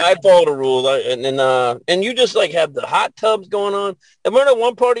know I follow the rules. And you just like have the hot tubs going on. And remember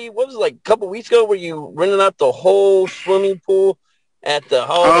one party, what was it, like a couple weeks ago where you rented out the whole swimming pool at the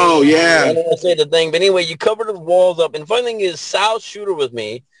hall? Oh, yeah. I don't want to say the thing, but anyway, you covered the walls up. And funny thing is, Sal Shooter with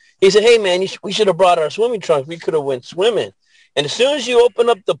me, he said, hey, man, we should have brought our swimming trunks. We could have went swimming. And as soon as you open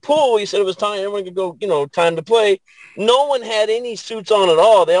up the pool, he said it was time, everyone could go, time to play. No one had any suits on at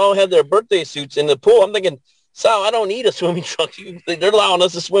all. They all had their birthday suits in the pool. I'm thinking, Sal, I don't need a swimming trunk. They're allowing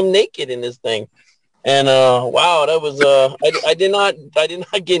us to swim naked in this thing. And wow, that was I did not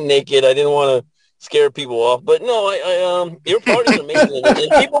get naked. I didn't want to scare people off. But no, your party's amazing.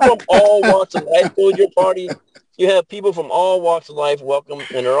 And people from all walks of life go to your party. You have people from all walks of life welcome,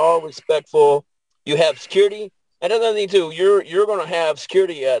 and they're all respectful. You have security. And another thing too, you're going to have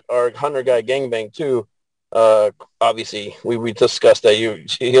security at our 100 Guy Gangbang too. Obviously, we discussed that.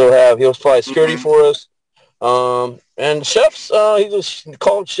 He'll fly security for us. And chefs, he's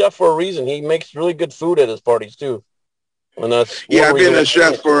called chef for a reason. He makes really good food at his parties too. And that's I've been a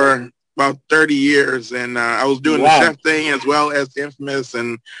chef for about 30 years, and I was doing the chef thing as well as Infamous,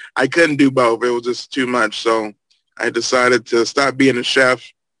 and I couldn't do both. It was just too much, so I decided to stop being a chef.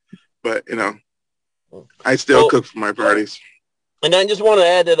 But I still cook for my parties. And I just want to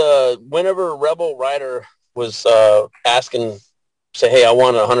add that whenever Rebel Rider was asking, say, hey, I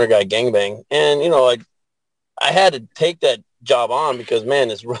want a 100 Guy Gangbang, and I had to take that job on because, man,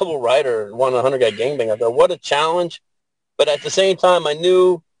 this Rebel Rider won a 100 Guy Gangbang. I thought, what a challenge. But at the same time, I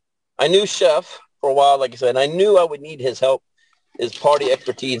knew Chef for a while, like I said, and I knew I would need his help, his party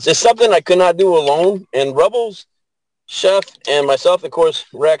expertise. It's something I could not do alone. And Rebels, Chef, and myself, of course,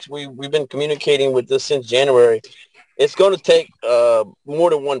 Rex, we've been communicating with this since January. It's going to take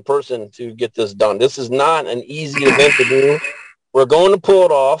more than one person to get this done. This is not an easy event to do. We're going to pull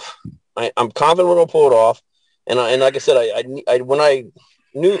it off. I'm confident we're going to pull it off. And like I said, when I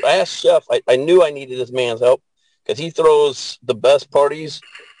asked Chef, I knew I needed this man's help because he throws the best parties.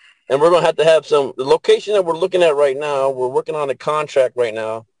 And we're going to have the location that we're looking at right now, we're working on a contract right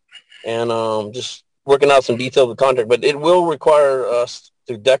now and just working out some details of the contract. But it will require us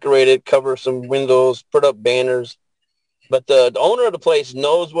to decorate it, cover some windows, put up banners. But the owner of the place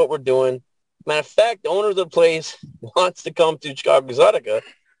knows what we're doing. Matter of fact, the owner of the place wants to come to Chicago Exotica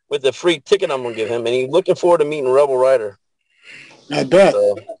with a free ticket I'm going to give him, and he's looking forward to meeting Rebel Rider. I bet.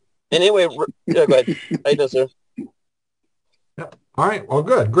 So, anyway, go ahead. How you doing, sir? Yep. All right. Well,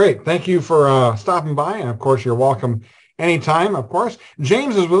 good. Great. Thank you for stopping by. And, of course, you're welcome anytime, of course.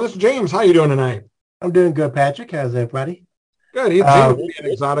 James is with us. James, how you doing tonight? I'm doing good, Patrick. How's everybody? Good. He's will be at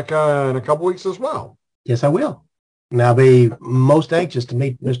Exotica in a couple weeks as well. Yes, I will. And I'll be most anxious to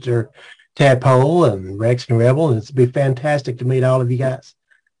meet Mr. Tadpole and Rex and Rebel, and it's be fantastic to meet all of you guys.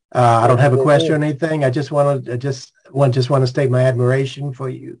 I don't have a question or anything. I just want to state my admiration for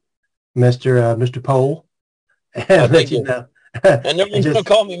you, Mr. Pole. And thank you. And nobody's going to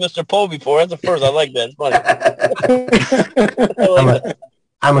call me Mr. Pole before. That's the first. I like that. It's funny.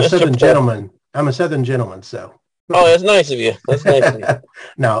 I'm a Southern gentleman. I'm a Southern gentleman, so. Oh, that's nice of you. That's nice of you.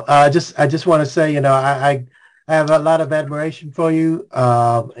 No, I just want to say, I have a lot of admiration for you,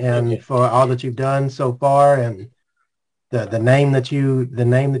 and for all that you've done so far, and the name that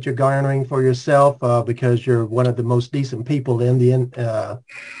you're garnering for yourself, because you're one of the most decent people in the I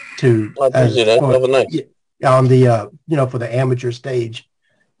appreciate that. That was nice. On the for the amateur stage,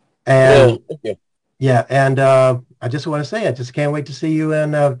 and and I just want to say I just can't wait to see you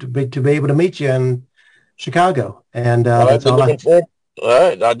and to be able to meet you in Chicago, and that's all. All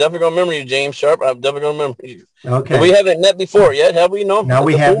right, I'm definitely gonna remember you, James Sharp. I'm definitely gonna remember you. Okay. We haven't met before yet, have we? No. No,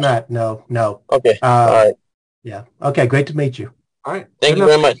 we have not. No. Okay. All right. Yeah. Okay. Great to meet you. All right. Thank you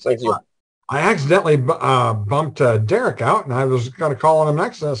very much. Thank you. I accidentally bumped Derek out, and I was going to call on him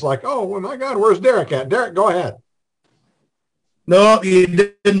next, and it's like, oh, my God, where's Derek at? Derek, go ahead. No, you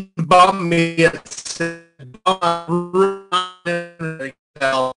didn't bump me.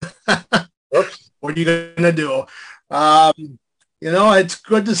 What are you going to do? It's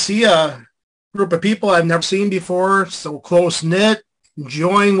good to see a group of people I've never seen before, so close-knit,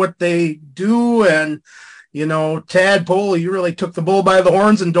 enjoying what they do. And, Tadpole, you really took the bull by the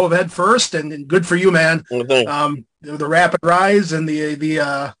horns and dove head first, and good for you, man. The rapid rise and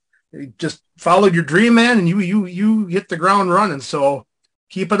the you just followed your dream, man, and you hit the ground running. So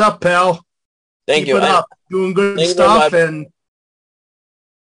keep it up, pal. Thank you. Keep it up. Doing good stuff, and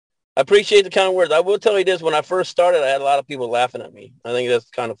I appreciate the kind words. I will tell you this: when I first started, I had a lot of people laughing at me. I think that's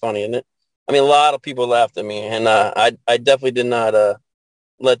kind of funny, isn't it? I mean, a lot of people laughed at me, and I definitely did not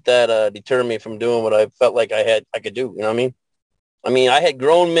let that deter me from doing what I felt like I could do. You know what I mean? I mean, I had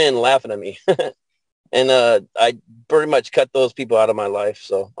grown men laughing at me, and I pretty much cut those people out of my life,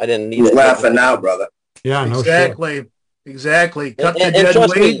 so I didn't need. Who's laughing now, brother? Yeah, no exactly, shit. Exactly. Cut the and dead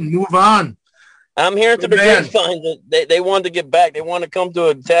trust weight me, and move on. I'm hearing through the man. grapevine that they wanted to get back. They want to come to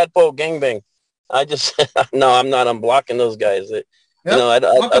a Tadpole gangbang. I just no, I'm not. I'm blocking those guys.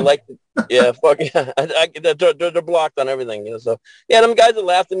 I like, yeah, fuck yeah. They're blocked on everything. So yeah, them guys that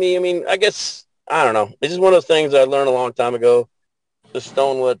laughed at me. I mean, I guess I don't know. It's just one of those things I learned a long time ago. Just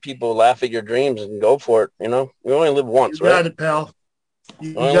don't let people laugh at your dreams and go for it. We only live once, You right? got it, pal.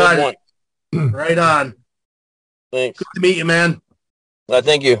 You only got live it. once. Right on. Thanks. Good to meet you, man.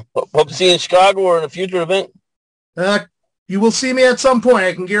 Thank you. Hope to see you in Chicago or in a future event. You will see me at some point.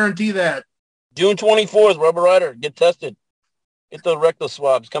 I can guarantee that. June 24th, Rubber Rider. Get tested. Get the rectal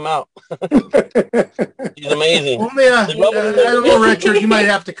swabs. Come out. He's amazing. Only, I don't know, Richard. You might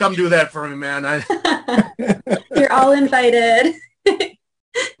have to come do that for me, man. You're all invited.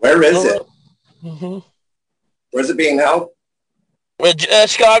 Where is it? Where's it being held?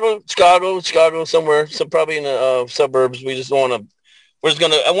 Chicago, somewhere. So probably in the suburbs. We just want to. We're just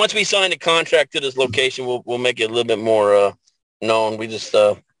gonna. Once we sign a contract to this location, we'll make it a little bit more known. We just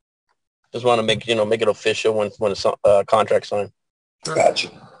want to make it official when it's contract signed. Gotcha.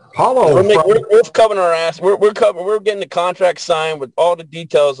 Paulo, we're covering our ass. We're getting the contract signed with all the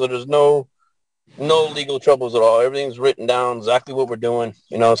details, so there's no legal troubles at all. Everything's written down exactly what we're doing.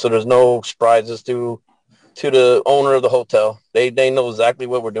 So there's no surprises to the owner of the hotel. They know exactly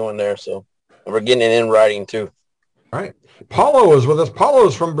what we're doing there. So we're getting it in writing too. All right. Paulo is with us. Paulo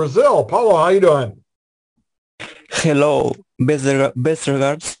is from Brazil. Paulo, how you doing? Hello. Best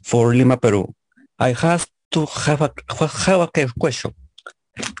regards for Lima, Peru. I have a question.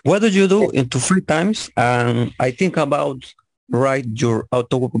 What do you do in 2 free times? And I think about write your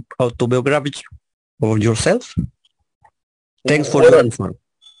autobiography of yourself. Thanks for the answer.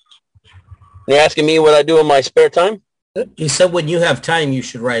 You're asking me what I do in my spare time? He said when you have time, you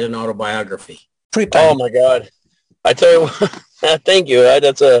should write an autobiography. Free time. Oh my God. I tell you what, thank you.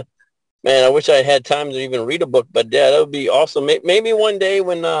 That's man, I wish I had time to even read a book, but yeah, that would be awesome. Maybe one day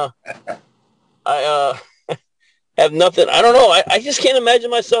when I have nothing. I don't know. I just can't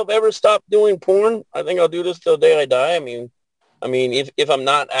imagine myself ever stop doing porn. I think I'll do this till the day I die. I mean, if I'm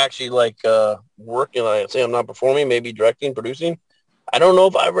not actually like working, like say I'm not performing, maybe directing, producing. I don't know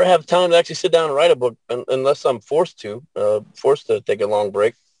if I ever have time to actually sit down and write a book unless I'm forced to take a long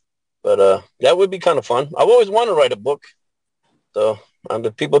break. But that would be kind of fun. I've always wanted to write a book. So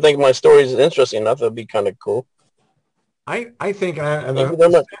if people think my story is interesting enough, that'd be kind of cool. I think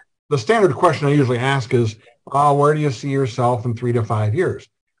the standard question I usually ask is, where do you see yourself in 3 to 5 years?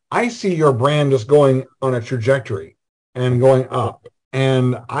 I see your brand just going on a trajectory and going up.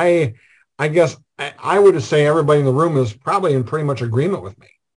 And I guess I would just say everybody in the room is probably in pretty much agreement with me.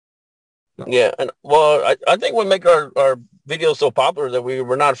 Yeah. And well, I think what make our videos so popular that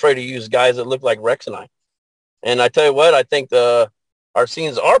we're not afraid to use guys that look like Rex and I. And I tell you what, I think our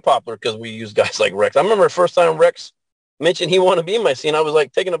scenes are popular because we use guys like Rex. I remember the first time Rex mentioned he wanted to be in my scene, I was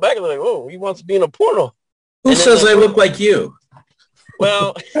like taken aback. I was like, oh, he wants to be in a porno. Who says I look like you?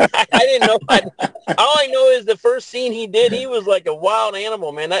 Well, I didn't know. All I know is the first scene he did, he was like a wild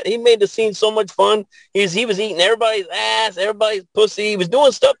animal, man. He made the scene so much fun. He was eating everybody's ass, everybody's pussy. He was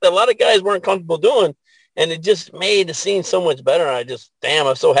doing stuff that a lot of guys weren't comfortable doing. And it just made the scene so much better.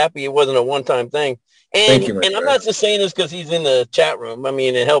 I'm so happy it wasn't a one-time thing. And I'm not just saying this because he's in the chat room. I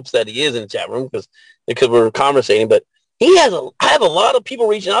mean, it helps that he is in the chat room because we're conversating. But I have a lot of people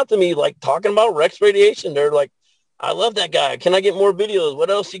reaching out to me, like talking about Rex Radiation. They're like, I love that guy. Can I get more videos? What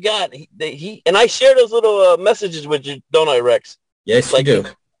else you got? And I share those little messages with you, don't I, Rex? Yes, you do.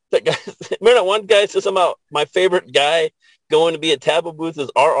 Remember that one guy said something about my favorite guy going to be at Taboo Booth is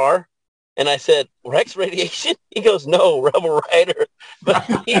RR? And I said, Rex Radiation? He goes, no, Rebel Rider. But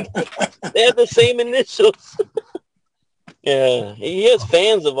they have the same initials. Yeah, he has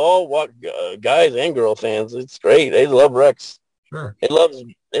fans of all guys and girl fans. It's great. They love Rex. Sure. He loves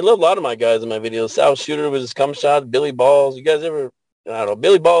they love a lot of my guys in my videos. Sal Shooter with his cum shot, Billy Balls. You guys ever? I don't know.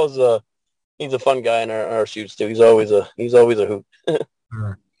 Billy Balls. He's a fun guy in our shoots too. He's always a hoot.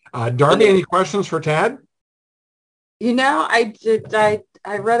 Darby, any questions for Tad? You know, I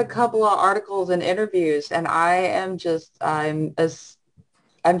read a couple of articles and interviews, and I'm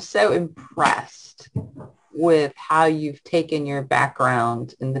so impressed with how you've taken your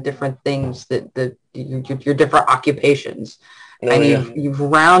background and the different things that your different occupations. And you've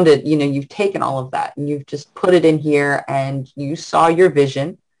rounded, you've taken all of that and you've just put it in here, and you saw your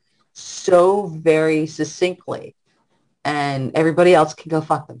vision so very succinctly, and everybody else can go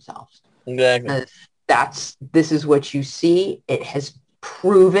fuck themselves. Exactly. This is what you see. It has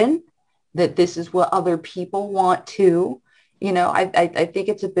proven that this is what other people want too. I think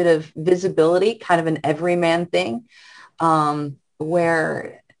it's a bit of visibility, kind of an everyman thing,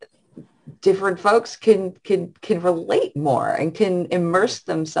 where different folks can relate more and can immerse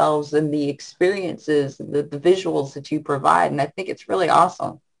themselves in the experiences, the visuals that you provide. And I think it's really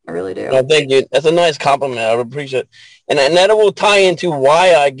awesome. I really do. No, thank you. That's a nice compliment. I appreciate it. And that will tie into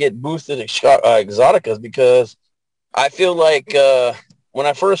why I get boosted at Exoticas, because I feel like when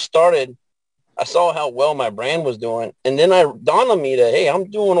I first started, I saw how well my brand was doing. And then I dawned on me that, hey,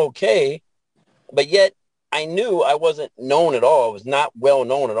 I'm doing okay. But yet I knew I wasn't known at all. I was not well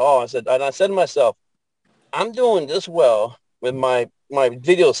known at all. I said to myself, I'm doing this well with my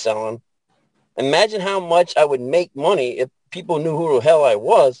video selling. Imagine how much I would make money if people knew who the hell I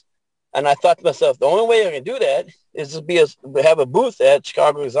was. And I thought to myself, the only way I can do that is to have a booth at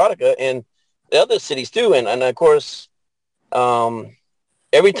Chicago Exotica and the other cities too. And of course,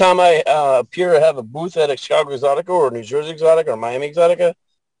 every time I appear to have a booth at a Chicago Exotica or New Jersey Exotica or Miami Exotica,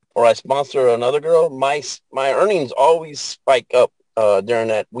 or I sponsor another girl, my earnings always spike up during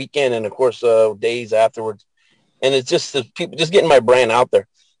that weekend and of course days afterwards. And it's just the people just getting my brand out there.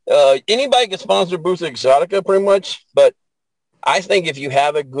 Anybody can sponsor booth at Exotica pretty much, but I think if you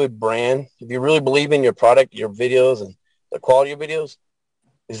have a good brand, if you really believe in your product, your videos, and the quality of videos,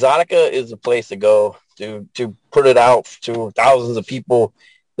 Exotica is the place to go to put it out to thousands of people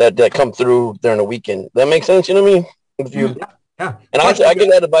that come through during the weekend. That makes sense? You know what I mean? If you, yeah. And I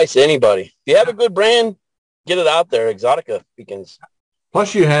give that advice to anybody. If you have a good brand, get it out there. Exotica weekends.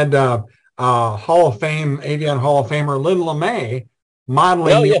 Plus, you had Hall of Fame, Avian Hall of Famer Lynn LeMay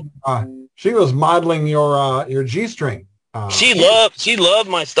modeling. Oh, yeah. She was modeling your G-string. She loved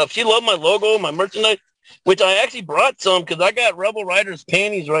my stuff. She loved my logo, my merchandise, which I actually brought some because I got Rebel Riders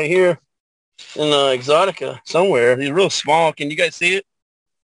panties right here in Exotica somewhere. They're real small. Can you guys see it?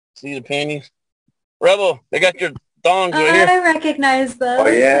 See the panties? Rebel, they got your thongs right here. I recognize those. Oh,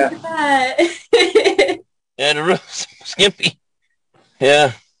 yeah. Look at that. Yeah, they're real skimpy.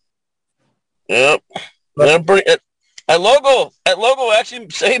 Yeah. Yep. They're pretty, that logo actually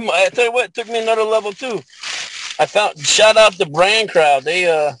saved my, I tell you what, it took me another level too. Shout out the brand crowd. They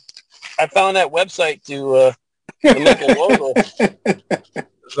I found that website to make a logo.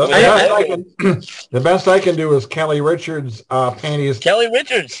 The best I can do is Kelly Richards panties. Kelly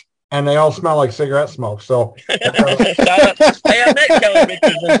Richards. And they all smell like cigarette smoke. So hey, I met Kelly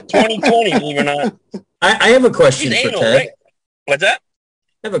Richards in 2020, believe it or not. I have a question He's for anal, Ted. right? What's that?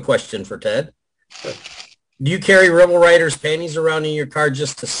 I have a question for Ted. Do you carry Rebel Riders panties around in your car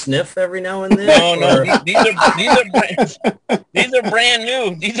just to sniff every now and then? No. These are brand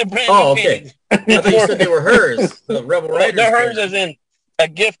new. These are brand new. Oh, okay. Panties. I thought you said they were hers. The Rebel Riders. They're hers as in a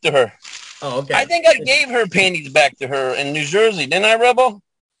gift to her. Oh, okay. I think I gave her panties back to her in New Jersey, didn't I, Rebel?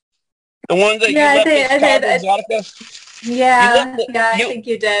 The ones that you left at Chicago Exotica? Yeah, I think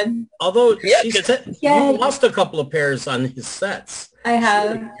you did. Although Yeah. you lost a couple of pairs on his sets. I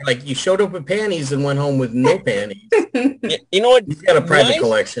have. Like you showed up with panties and went home with no panties. You know what? He's got a private Nice.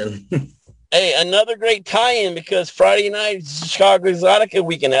 collection. Hey, another great tie-in because Friday night is Chicago Exotica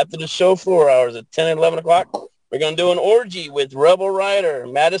weekend after the show floor hours at 10 and 11 o'clock. We're going to do an orgy with Rebel Rider,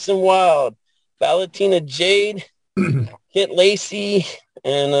 Madison Wild, Valentina Jade, Kent Lacey,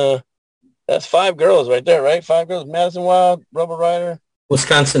 and that's 5 girls right there, right? 5 girls. Madison Wild, Rebel Rider.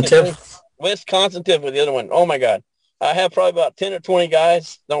 Wisconsin Tiff. Wisconsin Tiff with the other one. Oh, my God. I have probably about 10 or 20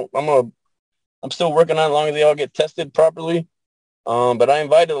 guys. I'm still working on it as long as they all get tested properly. But I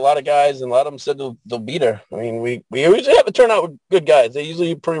invited a lot of guys, and a lot of them said they'll be there. I mean, we usually have a turnout with good guys. They're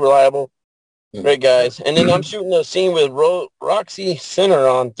usually pretty reliable, great guys. And then I'm shooting a scene with Roxy Center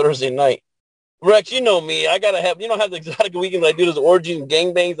on Thursday night. Rex, you know me. I gotta have the Exotica weekend. I do those orgies and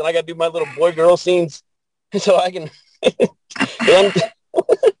gangbangs, and I gotta do my little boy-girl scenes, so I can.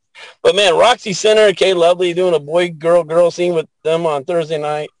 But man, Roxy Center and Kay Lovely doing a boy-girl scene with them on Thursday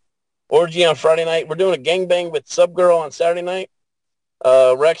night. Orgy on Friday night. We're doing a gangbang with Sub Girl on Saturday night.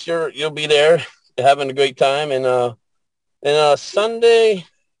 Rex, you'll be there having a great time. And Sunday,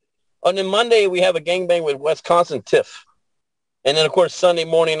 and then Monday, we have a gangbang with Wisconsin Tiff. And then, of course, Sunday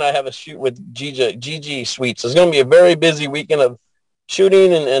morning, I have a shoot with GG Sweets. So it's going to be a very busy weekend of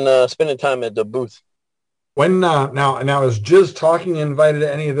shooting and spending time at the booth. When now is Jiz Talking invited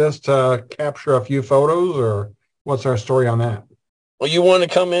to any of this to capture a few photos, or what's our story on that? Well, you want to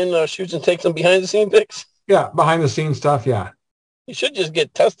come in, shoot and take some behind-the-scenes pics? Yeah, behind-the-scenes stuff, yeah. You should just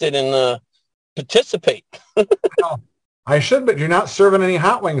get tested and participate. I should, but you're not serving any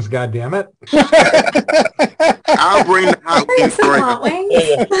hot wings, goddammit. I'll bring the hot wings for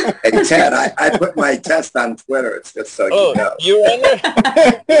you. Hey, Ted, I put my test on Twitter. It's just so you know. You're in there?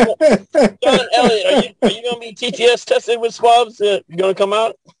 John Elliott, are you going to be TTS tested with swabs? You going to come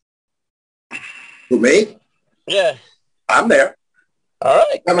out? Who, me? Yeah. I'm there. All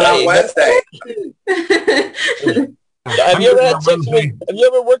right. Coming out Wednesday. Have you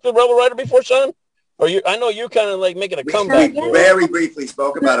ever worked with Rebel Rider before, Sean? Or I know you're kind of like making a comeback. We very briefly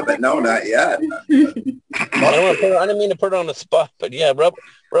spoke about it, but no, not yet. I didn't mean to put it on the spot, but yeah,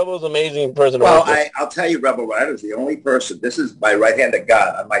 Rebel's an amazing person. Well, I'll tell you, Rebel Rider is the only person, this is my right hand of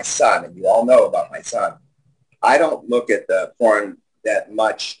God on my son, and you all know about my son. I don't look at the porn that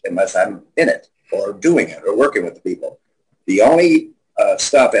much unless I'm in it or doing it or working with the people. The only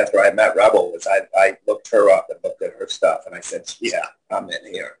stuff after I met Rebel was I looked her up and looked at her stuff, and I said, yeah, I'm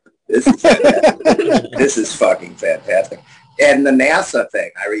in here. This is fantastic. This is fucking fantastic. And the NASA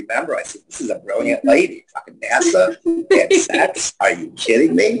thing, I remember, I said, this is a brilliant lady. Fucking NASA and sex? Are you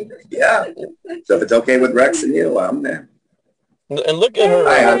kidding me? Yeah. So if it's okay with Rex and you, I'm there. And look at her.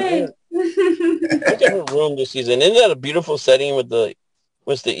 Look at her room this season. Isn't that a beautiful setting with the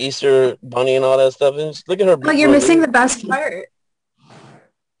Easter bunny and all that stuff? And look at her. Oh, you're missing the best part.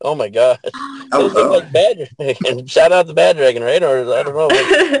 Oh my God! Those look like Bad Dragon. Shout out to Bad Dragon, right? Or I don't know.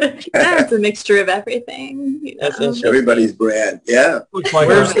 Yeah, it's a mixture of everything. You know? That's everybody's brand. Yeah.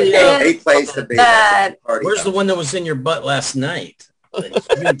 Where's a place to be? Where's the one that was in your butt last night?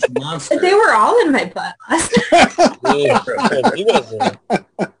 Huge monster. They were all in my butt last night.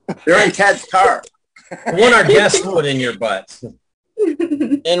 They're in Ted's car. One our guest put in your butt.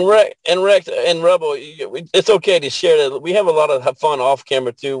 And Rex and Rebel, it's okay to share that. We have a lot of fun off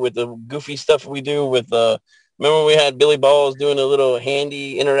camera too with the goofy stuff we do with remember we had Billy Balls doing a little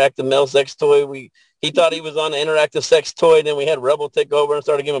handy interactive male sex toy. He thought he was on the interactive sex toy, then we had Rebel take over and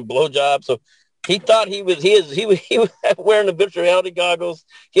started giving blowjobs. So he thought he was wearing the virtual reality goggles.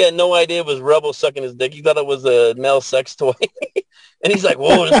 He had no idea it was Rebel sucking his dick. He thought it was a male sex toy. And he's like,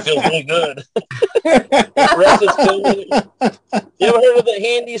 whoa, this feels really good. Rex is filming it. You ever heard of the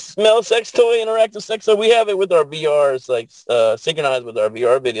handy smell sex toy, interactive sex toy? We have it with our VR. It's like synchronized with our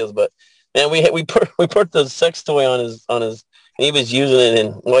VR videos. But man, we put the sex toy on his and he was using it,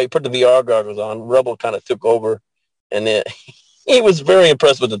 and he put the VR goggles on. Rebel kind of took over, and then he was very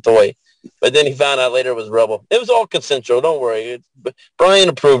impressed with the toy. But then he found out later it was Rebel. It was all consensual. Don't worry. Brian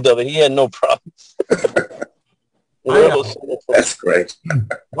approved of it. He had no problems. That's great.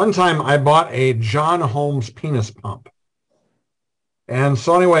 One time I bought a John Holmes penis pump. And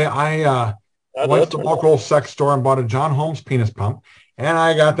so anyway, I went to the local sex store and bought a John Holmes penis pump. And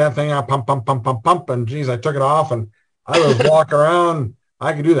I got that thing out, pump. And geez, I took it off and I was walking around.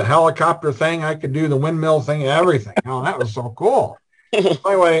 I could do the helicopter thing. I could do the windmill thing, everything. Oh, that was so cool.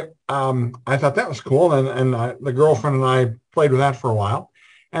 Anyway, I thought that was cool. And the girlfriend and I played with that for a while.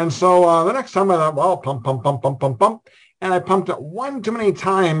 And so the next time I thought, well, pump. And I pumped it one too many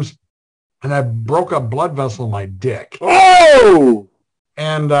times, and I broke a blood vessel in my dick. Oh!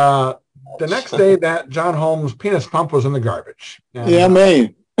 And the next day, that John Holmes penis pump was in the garbage. And, yeah,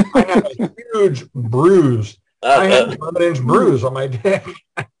 man. I had a huge bruise. I had an 11-inch bruise on my dick.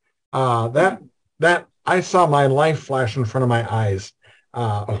 That I saw my life flash in front of my eyes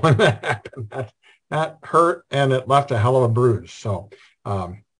when that happened. That hurt, and it left a hell of a bruise. So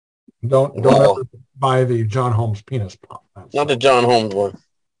don't ever buy the John Holmes penis pump. Not the John Holmes one.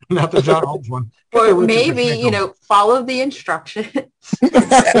 Not the John Holmes one. Maybe, follow the instructions.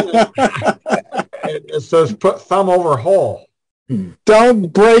 It says put thumb over hole. Don't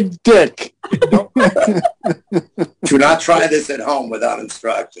break dick. Do not try this at home without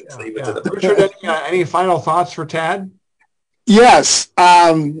instructions. Leave it to the Richard, any final thoughts for Tad? Yes.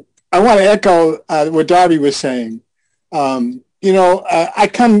 I want to echo what Darby was saying. I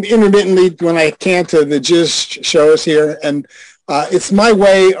come intermittently when I can to the Jiz shows here, and it's my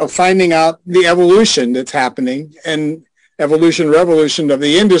way of finding out the evolution that's happening and revolution of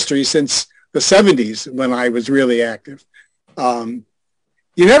the industry since the 70s when I was really active.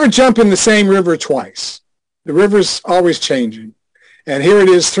 You never jump in the same river twice. The river's always changing. And here it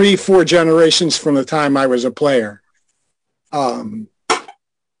is 3-4 generations from the time I was a player. The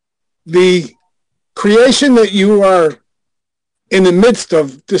creation that you are in the midst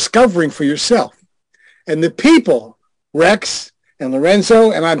of discovering for yourself, and the people, Rex and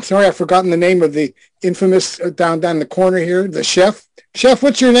Lorenzo, and I'm sorry I've forgotten the name of the infamous down the corner here, the chef. Chef,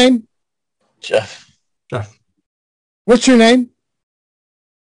 what's your name? Chef. What's your name?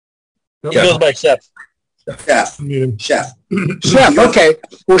 He goes by Chef. Chef. Chef, okay.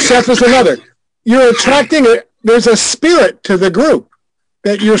 Well, Chef is another. You're attracting there's a spirit to the group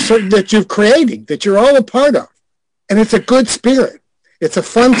that you're creating, that you're all a part of. And it's a good spirit. It's a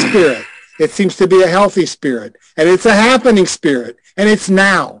fun spirit. It seems to be a healthy spirit. And it's a happening spirit. And it's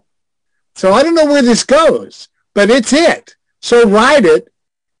now. So I don't know where this goes, but it's it. So ride it,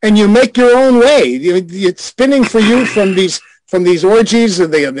 and you make your own way. It's spinning for you from these orgies,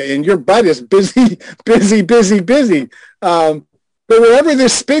 and your butt is busy. But wherever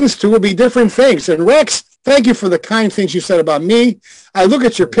this spins to will be different things. And Rex, thank you for the kind things you said about me. I look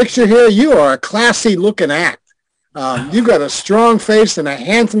at your picture here. You are a classy looking act. You got a strong face and a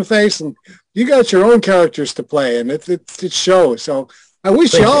handsome face, and you got your own characters to play, and it shows. So I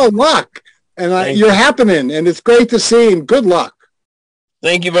wish you all luck, and you're happening, and it's great to see, and good luck.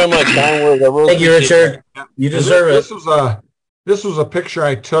 Thank you very much. Kind words. Thank you, Richard. You deserve it. This was a picture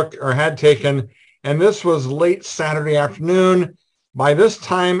I took or had taken, and this was late Saturday afternoon. By this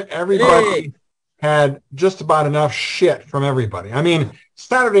time, everybody had just about enough shit from everybody. I mean,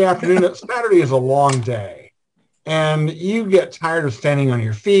 Saturday afternoon, Saturday is a long day, and you get tired of standing on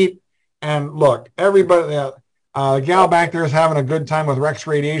your feet. And look, everybody, the gal back there is having a good time with Rex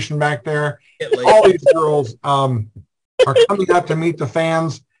Radiation back there. All these girls are coming out to meet the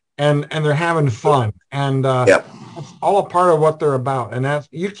fans, and they're having fun. And that's all a part of what they're about. And that's,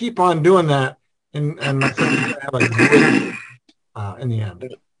 you keep on doing that, and I think you're going to have a great in the end.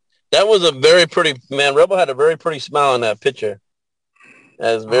 That was a very pretty, man, Rebel had a very pretty smile in that picture.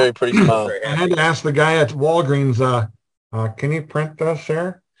 That's a very pretty smile. I had to ask the guy at Walgreens, can you print this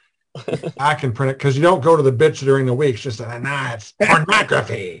here? I can print it, because you don't go to the bitch during the week. It's just, it's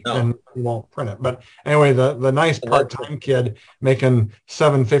pornography, and you won't print it. But anyway, the nice part-time kid making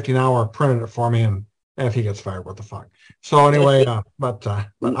 $7.50 an hour printed it for me, and if he gets fired, what the fuck? So anyway, but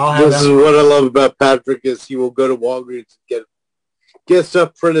I'll have this is what I love about Patrick is he will go to Walgreens and get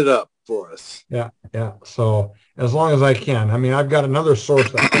stuff printed up for us. Yeah. So as long as I can. I mean, I've got another source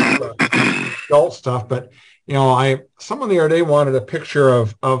that adult stuff, but you know, someone the other day wanted a picture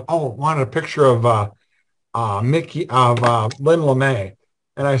of Mickey of Lynn LeMay,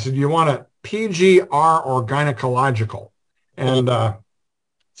 and I said, "You want it PG, R, or gynecological?" And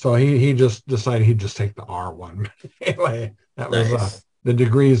so he just decided he'd just take the R one. Anyway, that was the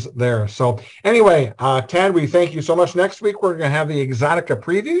degrees there. So anyway, Tad, we thank you so much. Next week we're going to have the Exotica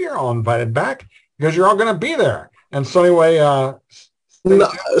preview. You're all invited back because you're all going to be there. And so anyway,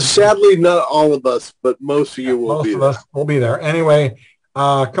 sadly, not all of us, but most of you will be there. Most of us will be there. Anyway,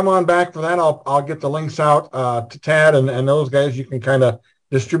 come on back for that. I'll get the links out to Tad and those guys. You can kind of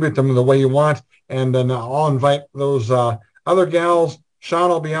distribute them the way you want. And then I'll invite those other gals. Sean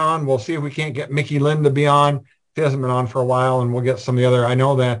will be on. We'll see if we can't get Mickey Lynn to be on. He hasn't been on for a while, and we'll get some of the other. I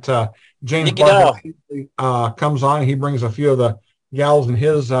know that James Barker comes on. He brings a few of the gals in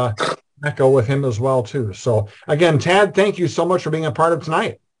his echo with him as well, too. So, again, Tad, thank you so much for being a part of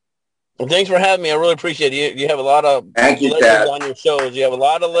tonight. Well, thanks for having me. I really appreciate it. You have a lot of legends on your shows. You have a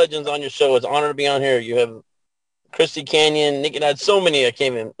lot of legends on your show. It's an honor to be on here. You have Christy Canyon, Nick, and I had so many I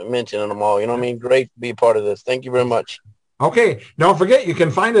can't even mention them all. You know what I mean? Great to be a part of this. Thank you very much. Okay. Don't forget, you can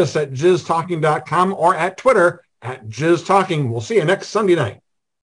find us at jizztalking.com or at Twitter at jizztalking. We'll see you next Sunday night.